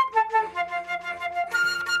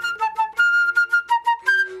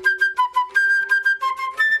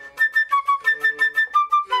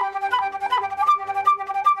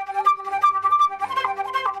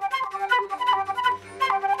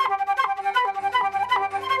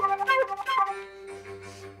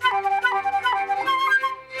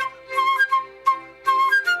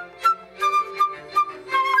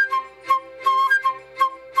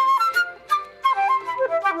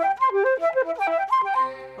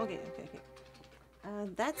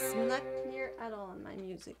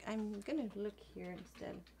 I'm gonna look here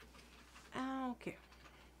instead. Okay.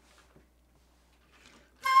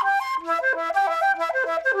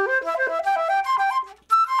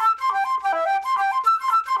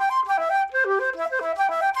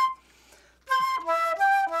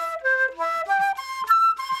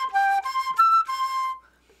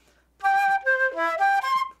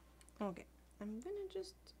 Okay, I'm gonna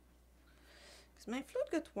just, because my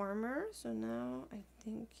flute got warmer, so now I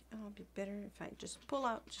think I'll be better if I just pull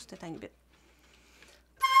out just a tiny bit.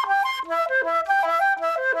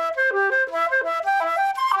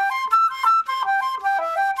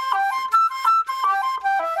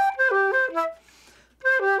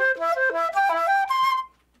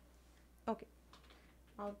 Okay,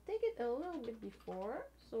 I'll take it a little bit before,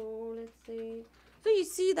 so let's say, so you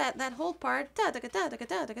see that whole part,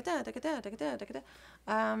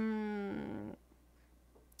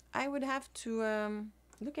 I would have to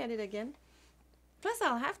look at it again. Plus,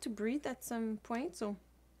 I'll have to breathe at some point, so.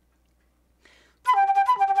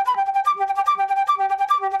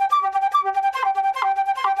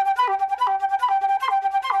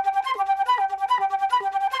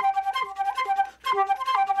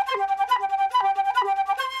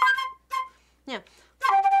 Yeah.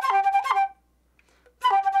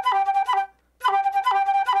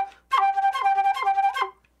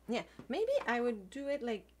 Yeah, maybe I would do it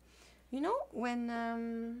like, you know, when,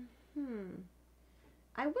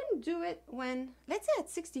 I wouldn't do it when, let's say at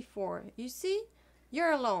 64, you see,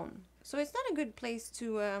 you're alone. So it's not a good place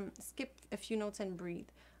to skip a few notes and breathe.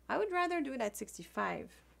 I would rather do it at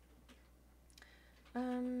 65.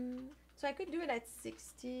 So I could do it at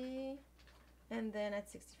 60 and then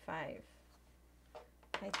at 65.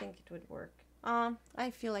 I think it would work.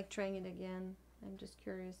 I feel like trying it again. I'm just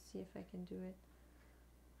curious, see if I can do it.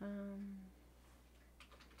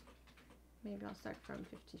 Maybe I'll start from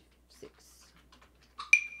 56.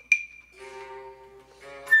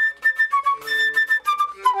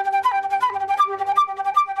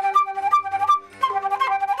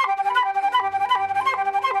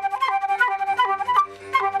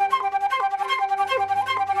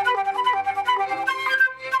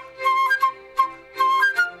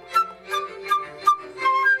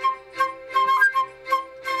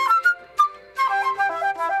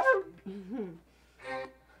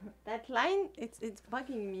 That line, it's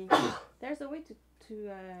bugging me. There's a way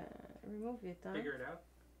to remove it, huh? Figure it out.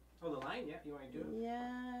 Oh, the line, yeah. You want to do it?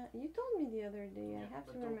 Yeah, you told me the other day. Yeah, I have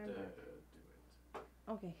but to don't, remember. Do it.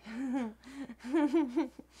 Okay.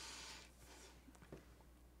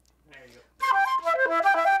 There you go.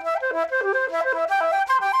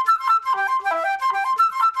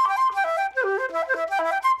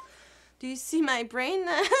 Do you see my brain?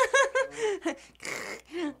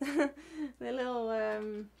 The little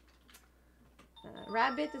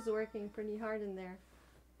rabbit is working pretty hard in there.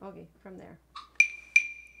 Okay, from there.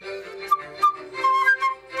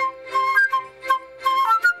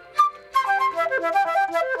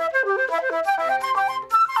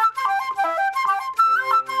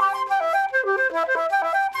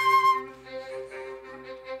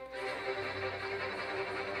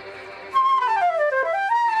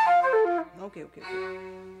 Okay.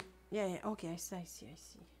 Yeah, okay, I see.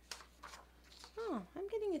 Oh, I'm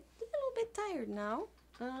getting a little bit tired now.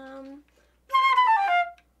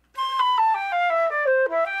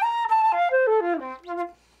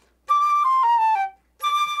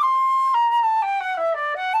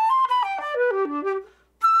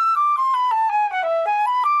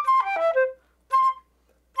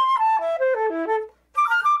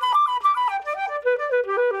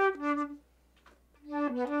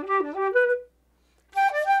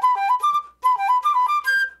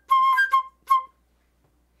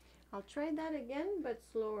 I'll try that again, but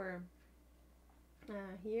slower.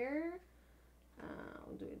 Here,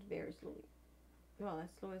 I'll do it very slowly. Well, as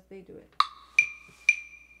slow as they do it.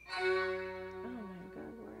 Oh my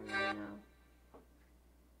god, where am I now?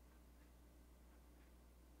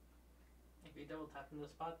 If you double tap in the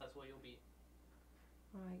spot, that's what you'll be.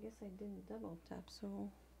 Oh, I guess I didn't double tap, so...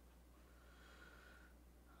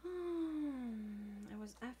 I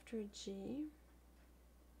was after G.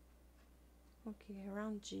 Okay,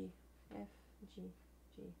 around G. F, G,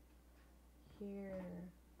 G. Here.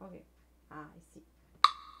 Okay. Ah, I see.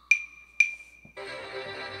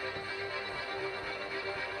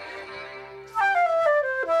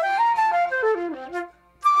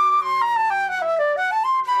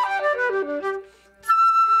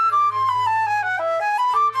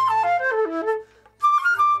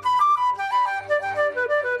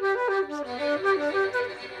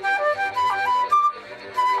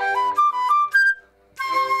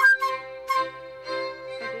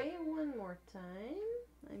 Okay, one more time.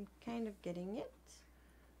 I'm kind of getting it.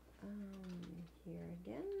 Here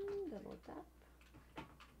again, double tap.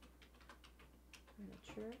 I'm not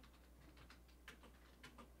sure.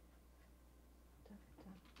 Tap,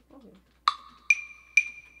 tap. Okay.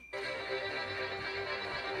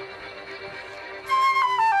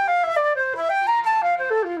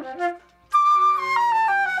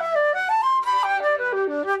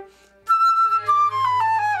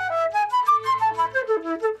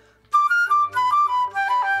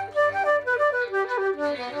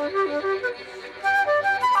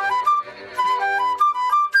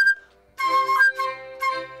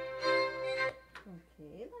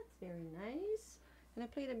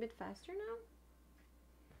 Play it a bit faster now.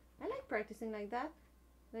 I like practicing like that,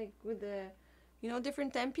 like with the, you know,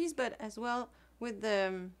 different tempos, but as well with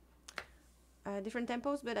the different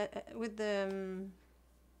tempos, but with the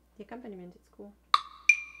accompaniment. It's cool.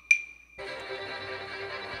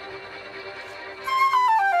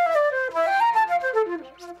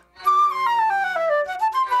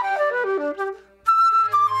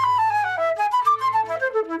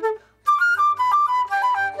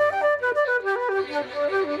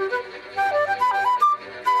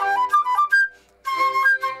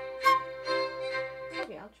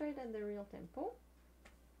 Okay, I'll try it at the real tempo.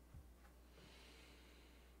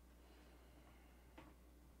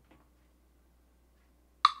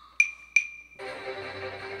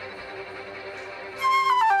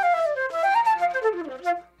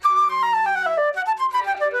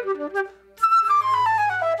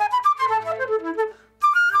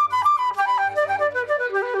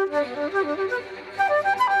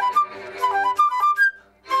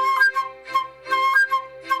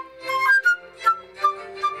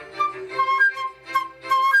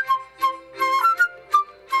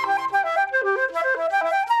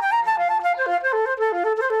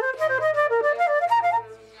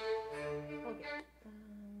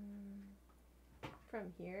 From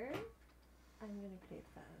here, I'm going to play it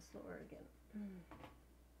fast, slower again. No,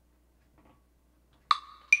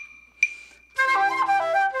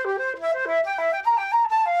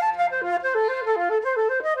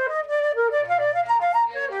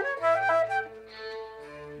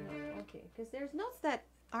 okay, because there's notes that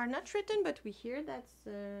are not written, but we hear that's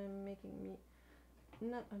making me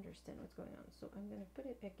not understand what's going on. So I'm going to put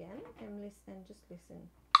it again and listen, and just listen.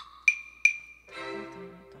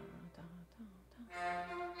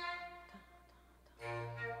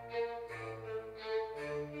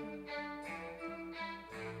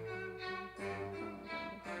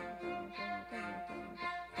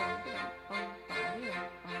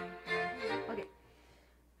 Okay.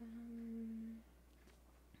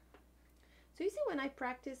 So you see, when I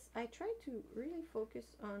practice, I try to really focus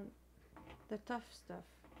on the tough stuff.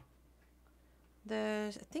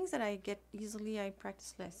 The things that I get easily, I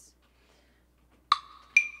practice less.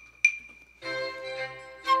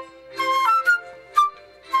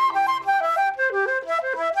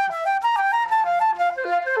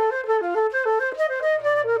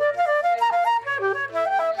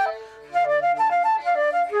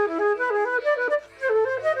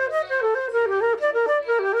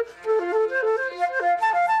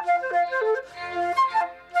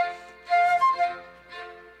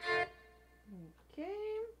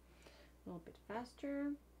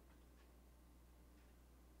 Faster.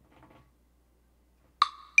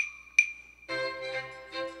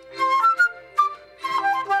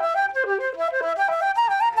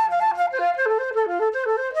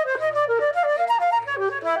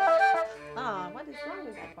 Ah, what is wrong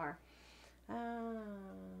with that bar?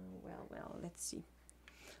 Well, let's see.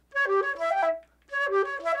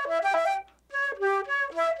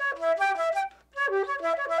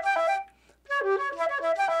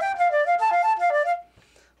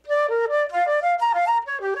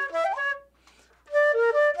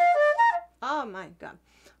 Oh my God.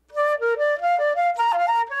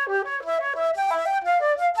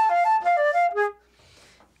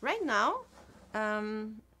 Right now,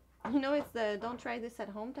 you know, it's the don't try this at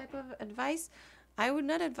home type of advice. I would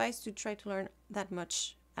not advise to try to learn that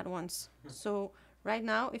much at once. So right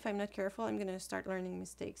now, if I'm not careful, I'm gonna start learning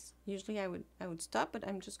mistakes. Usually I would stop, but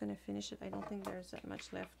I'm just gonna finish it. I don't think there's that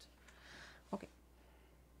much left. Okay.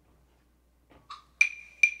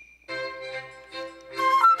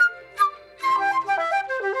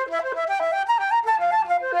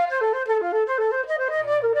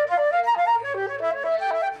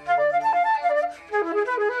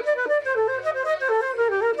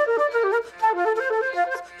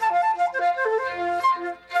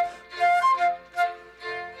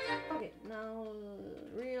 Okay, now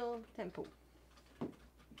real tempo.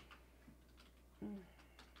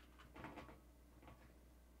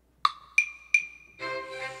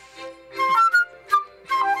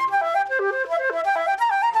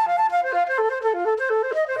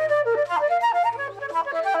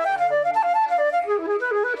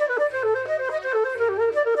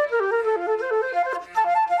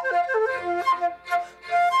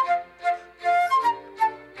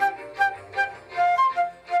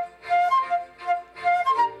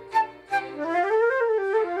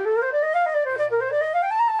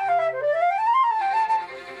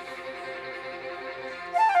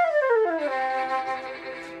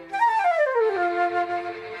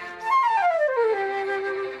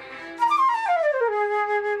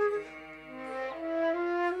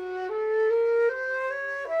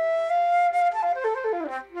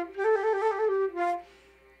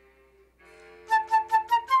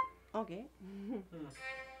 Okay. Hmm.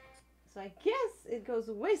 So I guess it goes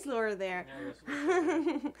way slower there. Yeah, yes, we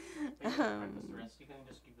can practice the rest. You can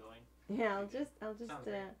just keep going. Yeah, I'll just Sounds great.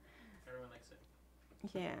 Everyone likes it.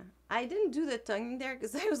 yeah. I didn't do the tongue there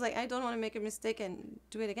because I was like, I don't want to make a mistake and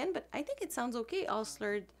do it again, but I think it sounds okay. All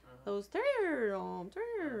slurred. Those they're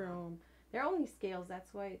only scales,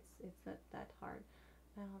 that's why it's not that hard.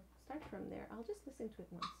 I'll start from there. I'll just listen to it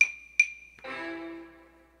once.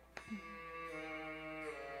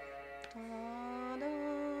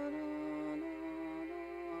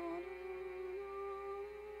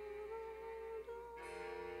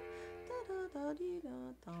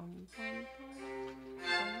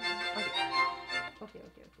 Okay,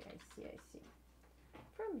 I see.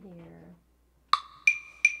 From here.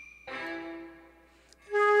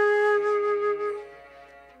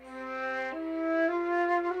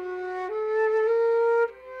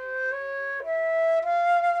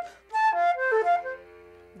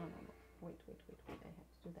 No. Wait. I have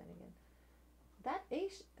to do that again.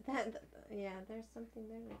 Yeah, there's something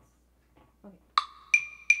there that's okay.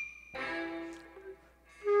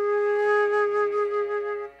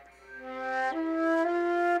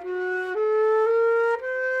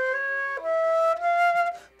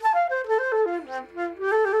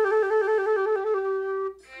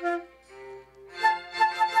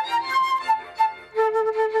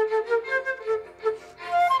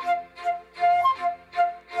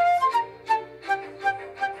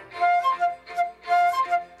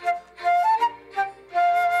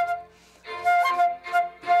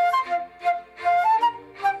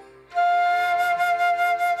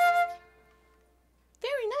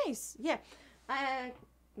 Yeah,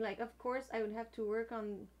 like of course I would have to work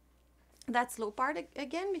on that slow part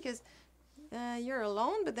again because you're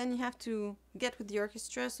alone, but then you have to get with the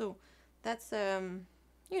orchestra, so that's doing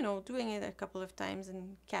it a couple of times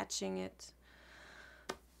and catching it.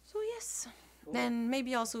 So yes. Cool. Then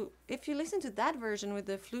maybe also if you listen to that version with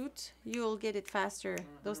the flute, you'll get it faster.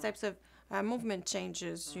 Those types of movement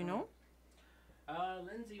changes, you know.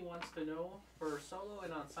 Lindsay wants to know, for solo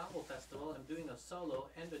and ensemble festival, I'm doing a solo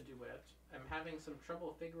and a duet. I'm having some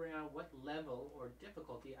trouble figuring out what level or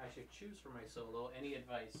difficulty I should choose for my solo. Any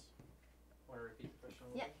advice? Want to repeat the question?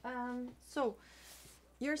 Yeah. So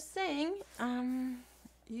you're saying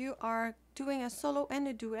you are doing a solo and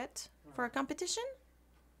a duet for a competition?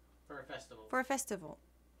 For a festival. For a festival.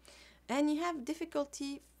 And you have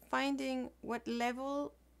difficulty finding what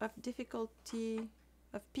level of difficulty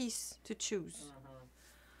of piece to choose.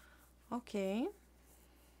 Okay.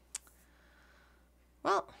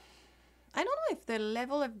 Well, I don't know if the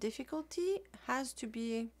level of difficulty has to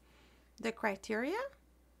be the criteria.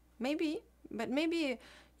 Maybe, but maybe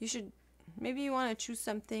you want to choose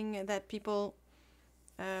something that people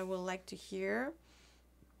will like to hear.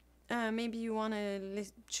 Maybe you want to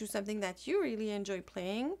choose something that you really enjoy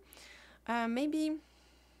playing. Maybe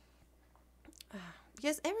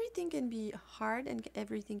because everything can be hard and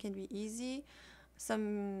everything can be easy.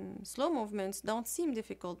 Some slow movements don't seem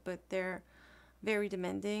difficult, but they're very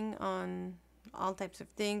demanding on all types of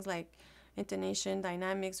things like intonation,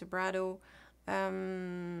 dynamics, vibrato,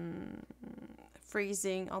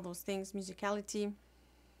 phrasing, all those things, musicality.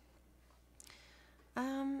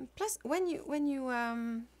 Plus, when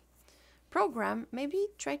you program, maybe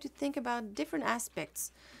try to think about different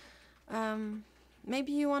aspects.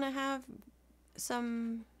 Maybe you want to have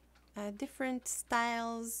some different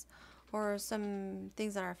styles, or some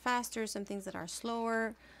things that are faster, some things that are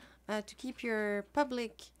slower, to keep your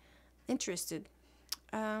public interested.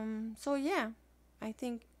 So yeah, I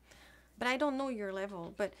think, but I don't know your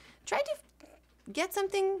level, but try to get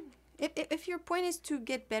something, if your point is to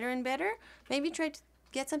get better and better, maybe try to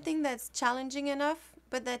get something that's challenging enough,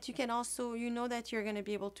 but that you can also, that you're going to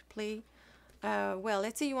be able to play well.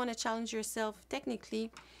 Let's say you want to challenge yourself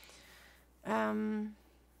technically.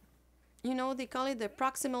 They call it the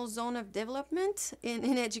proximal zone of development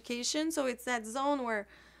in education. So it's that zone where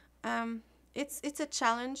it's a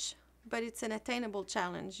challenge, but it's an attainable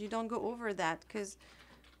challenge. You don't go over that because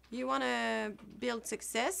you want to build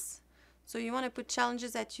success. So you want to put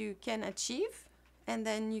challenges that you can achieve, and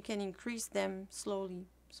then you can increase them slowly.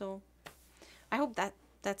 So I hope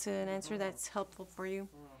that's an answer that's helpful for you.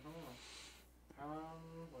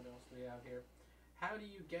 What else do we have here?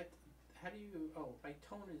 My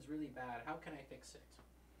tone is really bad. How can I fix it?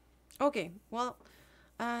 Okay, well,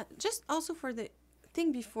 just also for the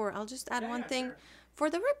thing before, I'll just add one thing. Sure. For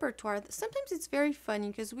the repertoire, sometimes it's very funny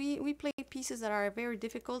because we play pieces that are very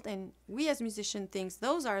difficult, and we as musicians think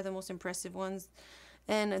those are the most impressive ones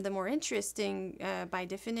and the more interesting by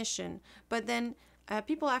definition. But then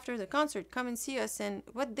people after the concert come and see us, and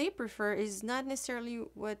what they prefer is not necessarily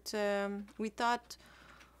what we thought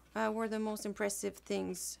were the most impressive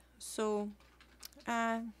things. So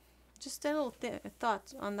just a little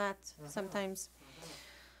thought on that sometimes.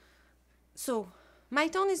 So my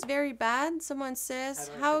tone is very bad. Someone says,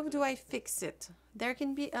 how do I fix it? There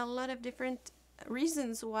can be a lot of different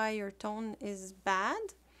reasons why your tone is bad.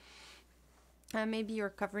 Maybe you're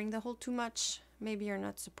covering the hole too much. Maybe you're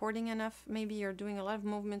not supporting enough. Maybe you're doing a lot of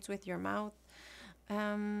movements with your mouth.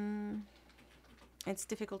 It's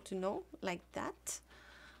difficult to know like that.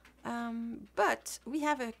 But we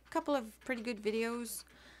have a couple of pretty good videos.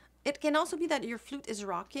 It can also be that your flute is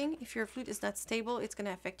rocking. If your flute is not stable, it's going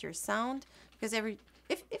to affect your sound. Because if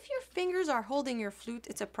your fingers are holding your flute,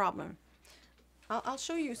 it's a problem. I'll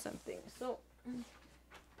show you something. So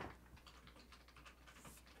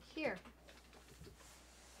here,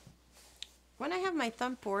 when I have my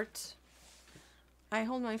thumb port, I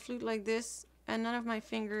hold my flute like this, and none of my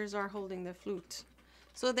fingers are holding the flute.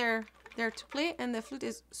 So they're there to play, and the flute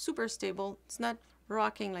is super stable. It's not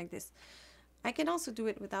rocking like this. I can also do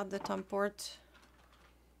it without the thumb port,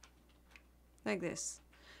 like this,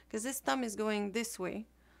 because this thumb is going this way,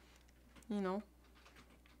 you know,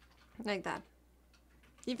 like that.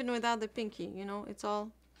 Even without the pinky, you know, it's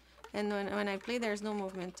all, and when I play, there's no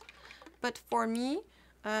movement. But for me,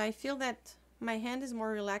 I feel that my hand is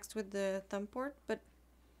more relaxed with the thumb port, but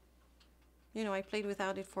you know, I played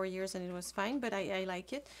without it for years and it was fine, but I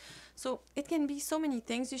like it. So it can be so many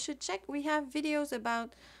things. You should check. We have videos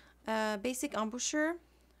about basic embouchure,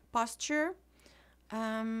 posture.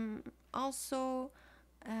 Also,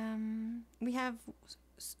 we have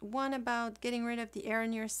one about getting rid of the air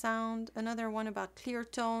in your sound, another one about clear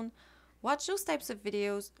tone. Watch those types of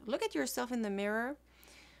videos. Look at yourself in the mirror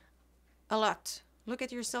a lot. Look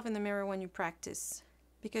at yourself in the mirror when you practice,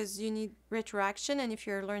 because you need retroaction. And if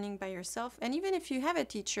you're learning by yourself, and even if you have a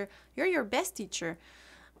teacher, you're your best teacher.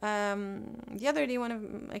 The other day,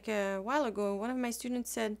 like a while ago, one of my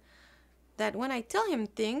students said that when I tell him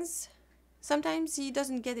things, sometimes he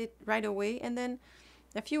doesn't get it right away, and then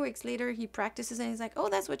a few weeks later he practices and he's like, oh,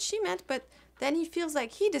 that's what she meant, but then he feels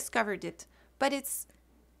like he discovered it. But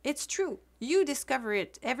it's true. You discover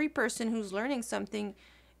it. Every person who's learning something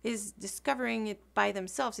is discovering it by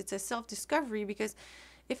themselves. It's a self-discovery, because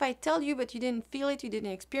if I tell you but you didn't feel it, you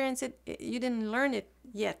didn't experience it, you didn't learn it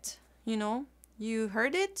yet, you know? You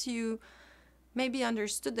heard it, you maybe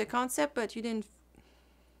understood the concept, but you didn't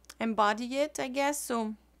embody it, I guess.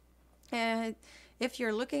 So if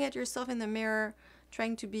you're looking at yourself in the mirror,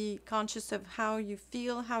 trying to be conscious of how you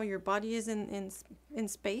feel, how your body is in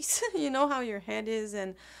space, you know, how your head is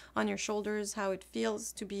and on your shoulders, how it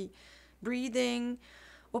feels to be breathing,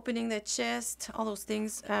 opening the chest, all those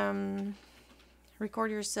things.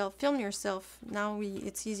 Record yourself, film yourself. Now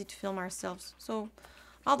it's easy to film ourselves. So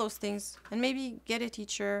all those things, and maybe get a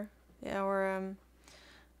teacher, or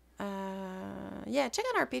yeah, check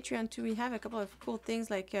out our Patreon too. We have a couple of cool things,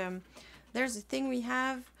 like there's a thing we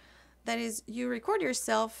have that is, you record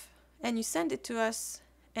yourself and you send it to us,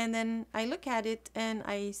 and then I look at it and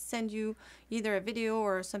I send you either a video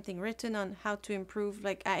or something written on how to improve.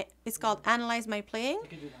 Like it's called Analyze My Playing. You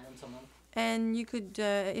can do that once a month. And you could,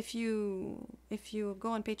 if you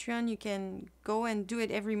go on Patreon, you can go and do it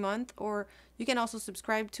every month, or you can also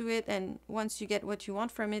subscribe to it. And once you get what you want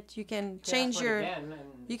from it, you can change your,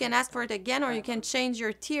 you can ask for it again, or you can change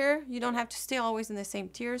your tier. You don't have to stay always in the same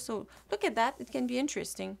tier. So look at that. It can be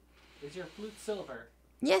interesting. Is your flute silver?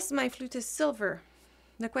 Yes, my flute is silver.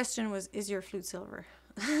 The question was, is your flute silver?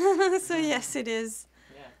 So yes, it is.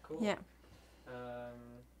 Yeah, cool. Yeah.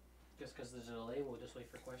 Just because there's a delay, we'll just wait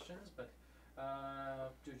for questions. But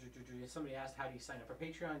somebody asked, how do you sign up for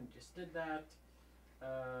Patreon? You just did that.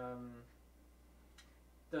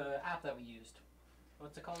 The app that we used,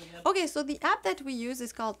 what's it called again? Okay, so the app that we use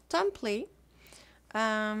is called Tomplay.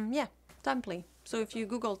 Yeah, Tomplay. So if you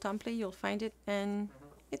Google Tomplay, you'll find it, and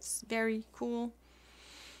it's very cool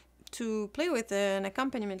to play with an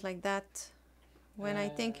accompaniment like that. When I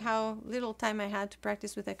think how little time I had to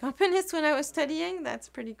practice with accompanists when I was studying, that's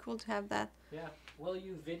pretty cool to have that. Yeah. Will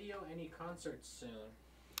you video any concerts soon?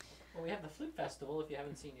 Well, we have the Flute Festival, if you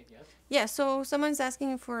haven't seen it yet. Yeah, so someone's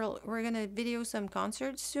asking if we're going to video some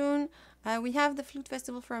concerts soon. We have the Flute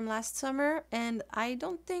Festival from last summer, and I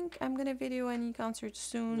don't think I'm going to video any concerts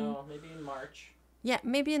soon. No, maybe in March. Yeah,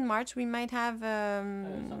 maybe in March we might have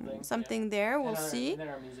something there. We'll see. And then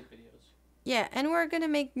our music videos. Yeah, and we're going to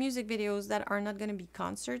make music videos that are not going to be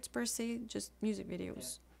concerts per se, just music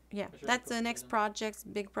videos. Yeah, sure, that's the next projects,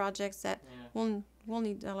 big projects that we'll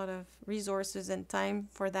need a lot of resources and time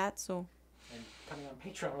for that. So. And coming on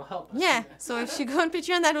Patreon will help us. Yeah, so if you go on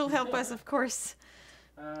Patreon, that will help us, of course.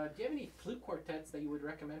 Do you have any flute quartets that you would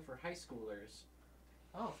recommend for high schoolers?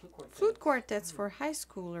 Oh, flute quartets. Flute quartets for high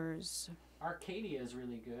schoolers. Arcadia is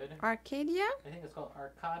really good. Arcadia? I think it's called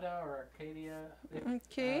Arcada or Arcadia.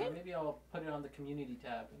 Okay. Maybe I'll put it on the community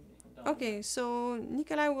tab. And you can download Okay, it. so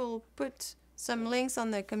Nicolas will put some links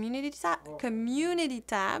on the community tab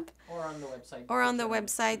Or on the website. or on the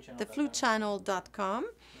website theflutechannel.com.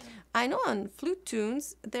 Yeah. I know on Flute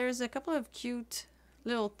Tunes there's a couple of cute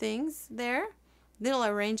little things there, little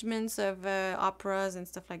arrangements of operas and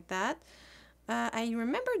stuff like that. I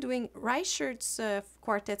remember doing Reichert's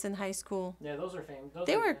quartets in high school. Yeah, those are famous.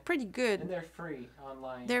 They were pretty good. And they're free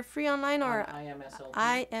online. They're free online or IMSLP.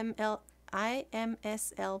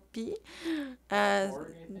 IMSLP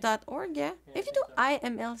 .org, yeah. Yeah, If you I do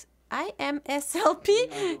think so.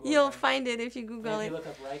 IMSLP, you'll find it if you Google And if it. you look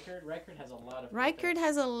up Reichert, Reichert has a lot of Reichert quartets.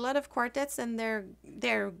 has a lot of quartets, and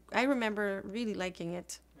they're I remember really liking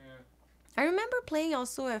it. Yeah. I remember playing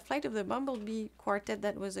also a Flight of the Bumblebee quartet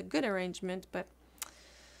that was a good arrangement, but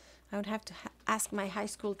I would have to ask my high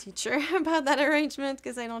school teacher about that arrangement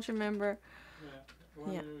because I don't remember. Yeah. You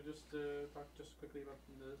want Yeah. to just talk just quickly about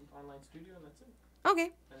the online studio and that's it?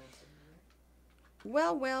 Okay. And it's,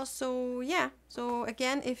 Well, so yeah. So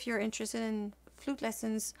again, if you're interested in flute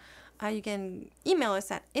lessons, you can email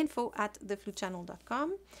us at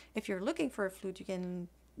info@theflutechannel.com. If you're looking for a flute, you can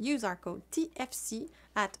use our code TFC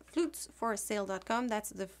at flutesforsale.com. That's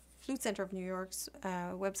the Flute Center of New York's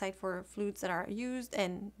website for flutes that are used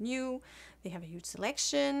and new. They have a huge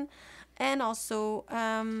selection. And also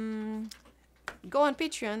go on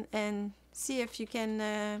Patreon and see if you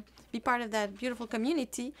can be part of that beautiful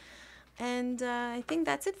community. And I think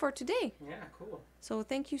that's it for today. yeah, cool. So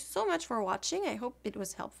thank you so much for watching. I hope it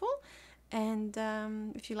was helpful. And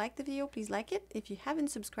if you liked the video, please like it. If you haven't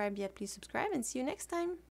subscribed yet, please subscribe and see you next time.